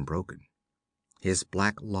legs were unbroken. His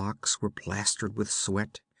black locks were plastered with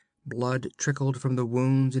sweat. Blood trickled from the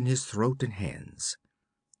wounds in his throat and hands.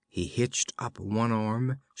 He hitched up one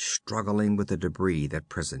arm, struggling with the debris that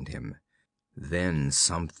prisoned him. Then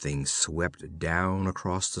something swept down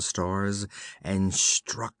across the stars and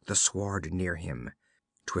struck the sward near him.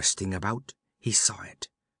 Twisting about, he saw it.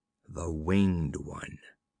 The winged one.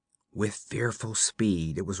 With fearful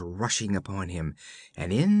speed it was rushing upon him,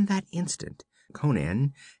 and in that instant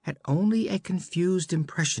Conan had only a confused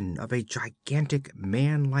impression of a gigantic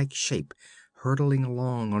man-like shape hurtling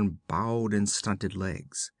along on bowed and stunted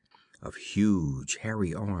legs, of huge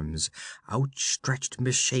hairy arms, outstretched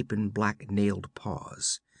misshapen black nailed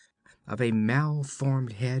paws, of a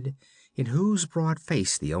malformed head, in whose broad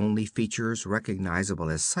face the only features recognizable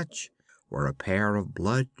as such were a pair of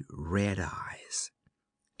blood-red eyes.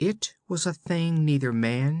 It was a thing neither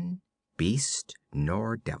man, beast,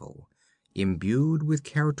 nor devil, imbued with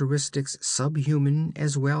characteristics subhuman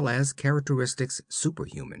as well as characteristics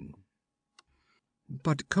superhuman.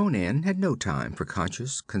 But Conan had no time for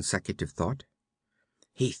conscious, consecutive thought.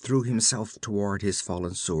 He threw himself toward his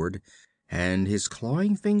fallen sword, and his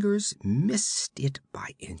clawing fingers missed it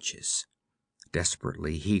by inches.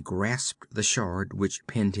 Desperately he grasped the shard which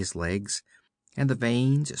pinned his legs, and the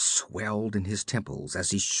veins swelled in his temples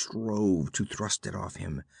as he strove to thrust it off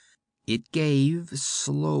him. It gave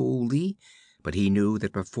slowly, but he knew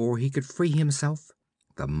that before he could free himself,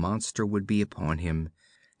 the monster would be upon him,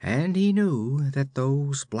 and he knew that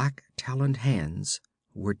those black-taloned hands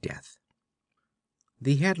were death.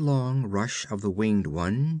 The headlong rush of the winged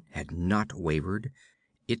one had not wavered.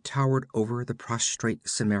 It towered over the prostrate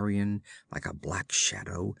Cimmerian like a black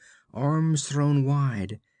shadow, arms thrown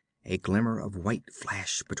wide. A glimmer of white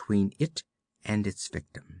flashed between it and its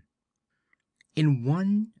victim. In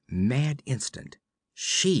one mad instant,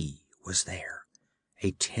 she was there,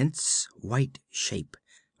 a tense white shape,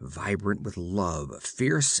 vibrant with love,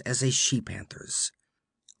 fierce as a she-panther's.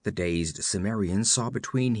 The dazed Cimmerian saw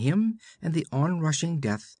between him and the onrushing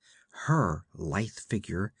death her lithe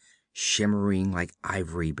figure, shimmering like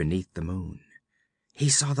ivory beneath the moon. He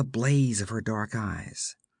saw the blaze of her dark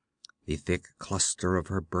eyes, the thick cluster of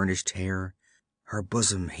her burnished hair. Her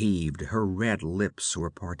bosom heaved, her red lips were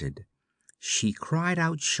parted. She cried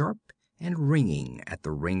out sharp and ringing at the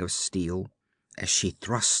ring of steel as she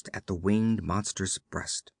thrust at the winged monster's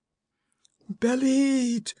breast.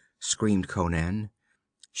 "Belit!" screamed Conan.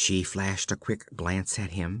 She flashed a quick glance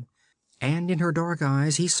at him, and in her dark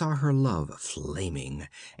eyes he saw her love flaming,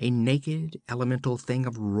 a naked elemental thing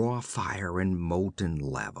of raw fire and molten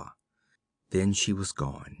lava. Then she was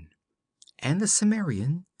gone, and the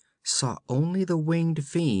Cimmerian saw only the winged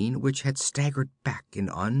fiend which had staggered back in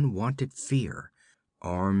unwonted fear,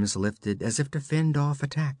 arms lifted as if to fend off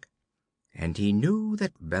attack. And he knew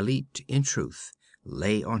that Belit, in truth,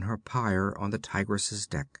 lay on her pyre on the Tigress's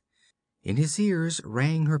deck. In his ears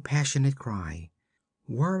rang her passionate cry: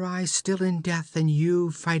 "Were I still in death and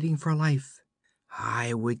you fighting for life,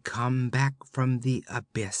 I would come back from the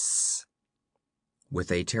abyss."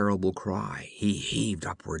 With a terrible cry he heaved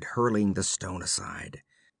upward, hurling the stone aside.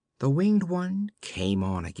 The winged one came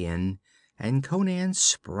on again, and Conan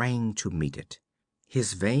sprang to meet it,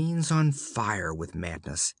 his veins on fire with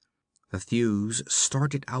madness. The thews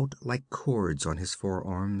started out like cords on his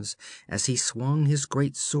forearms as he swung his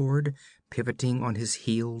great sword, pivoting on his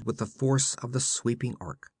heel with the force of the sweeping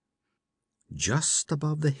arc. Just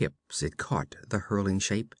above the hips it caught the hurling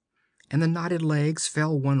shape, and the knotted legs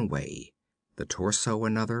fell one way, the torso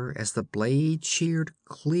another, as the blade sheared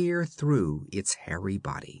clear through its hairy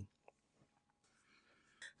body.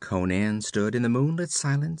 Conan stood in the moonlit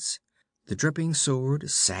silence, the dripping sword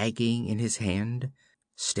sagging in his hand,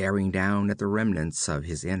 staring down at the remnants of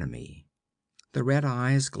his enemy. The red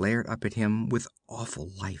eyes glared up at him with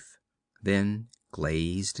awful life, then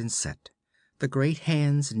glazed and set. The great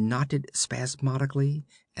hands knotted spasmodically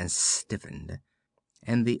and stiffened,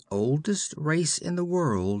 and the oldest race in the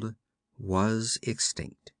world was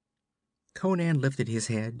extinct. Conan lifted his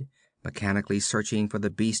head, mechanically searching for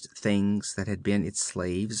the beast things that had been its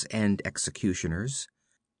slaves and executioners.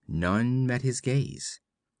 None met his gaze.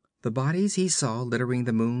 The bodies he saw littering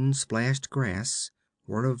the moon-splashed grass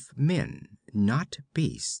were of men, not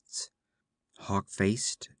beasts.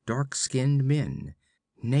 Hawk-faced, dark-skinned men,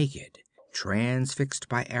 naked, transfixed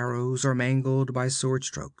by arrows or mangled by sword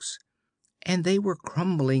strokes. And they were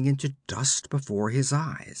crumbling into dust before his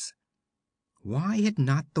eyes. Why had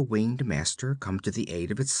not the winged master come to the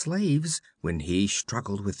aid of its slaves when he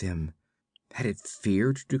struggled with them? Had it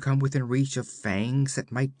feared to come within reach of fangs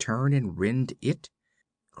that might turn and rend it?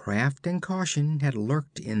 Craft and caution had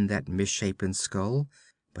lurked in that misshapen skull,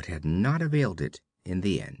 but had not availed it in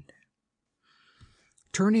the end.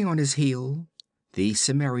 Turning on his heel, the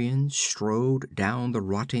Cimmerian strode down the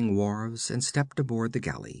rotting wharves and stepped aboard the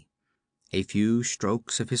galley. A few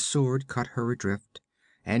strokes of his sword cut her adrift,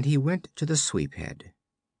 and he went to the sweep-head.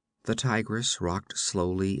 The Tigress rocked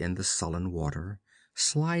slowly in the sullen water,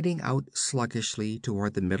 sliding out sluggishly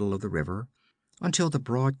toward the middle of the river, until the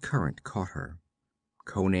broad current caught her.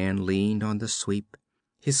 Conan leaned on the sweep,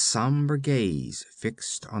 his somber gaze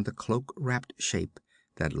fixed on the cloak-wrapped shape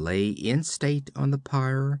that lay in state on the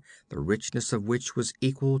pyre, the richness of which was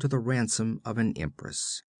equal to the ransom of an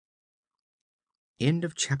empress. End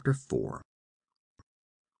of chapter 4.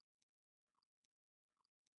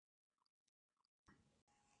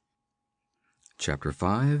 Chapter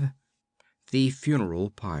 5. The Funeral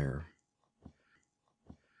Pyre.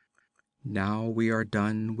 Now we are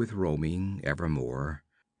done with roaming evermore.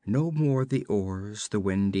 No more the oars, the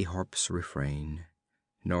windy harp's refrain,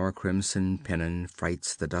 nor crimson pennon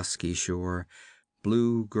frights the dusky shore.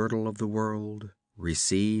 Blue girdle of the world,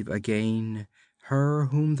 receive again her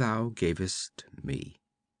whom thou gavest me.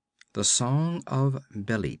 The Song of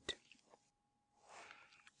Belit.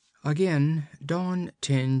 Again dawn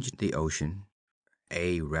tinged the ocean.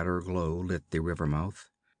 A redder glow lit the river mouth.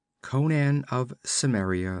 Conan of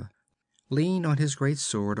Cimmerian leaned on his great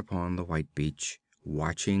sword upon the white beach,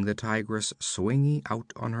 watching the Tigress swinging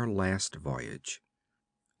out on her last voyage.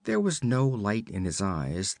 There was no light in his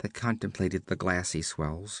eyes that contemplated the glassy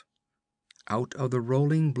swells. Out of the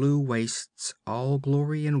rolling blue wastes all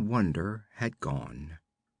glory and wonder had gone.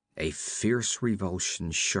 A fierce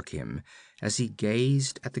revulsion shook him as he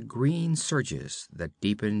gazed at the green surges that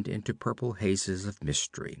deepened into purple hazes of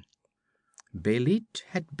mystery. Belit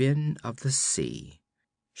had been of the sea.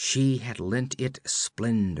 She had lent it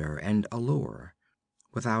splendor and allure.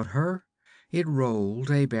 Without her, it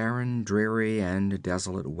rolled a barren, dreary, and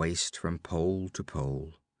desolate waste from pole to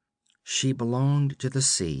pole. She belonged to the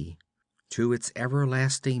sea. To its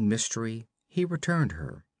everlasting mystery he returned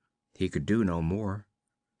her. He could do no more.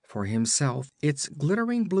 For himself, its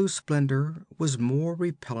glittering blue splendor was more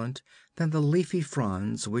repellent than the leafy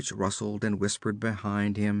fronds which rustled and whispered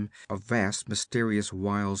behind him of vast mysterious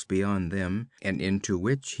wilds beyond them, and into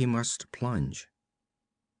which he must plunge.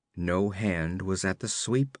 No hand was at the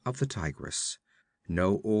sweep of the Tigress.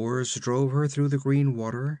 No oars drove her through the green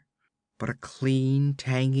water, but a clean,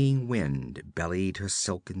 tanging wind bellied her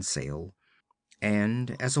silken sail,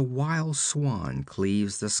 and as a wild swan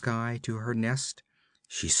cleaves the sky to her nest,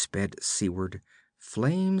 she sped seaward,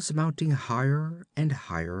 flames mounting higher and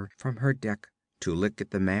higher from her deck to lick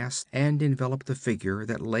at the mast and envelop the figure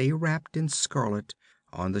that lay wrapped in scarlet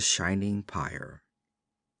on the shining pyre.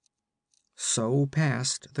 So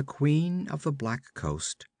passed the Queen of the Black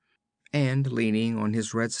Coast, and leaning on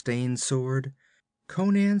his red-stained sword,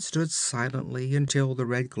 Conan stood silently until the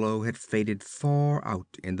red glow had faded far out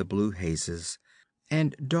in the blue hazes,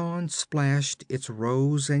 and dawn splashed its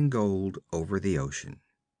rose and gold over the ocean.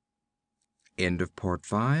 End of Part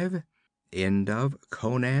 5. End of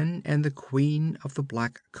Conan and the Queen of the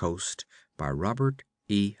Black Coast by Robert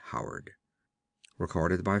E. Howard.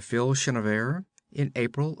 Recorded by Phil Chenevert in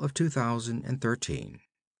April of 2013.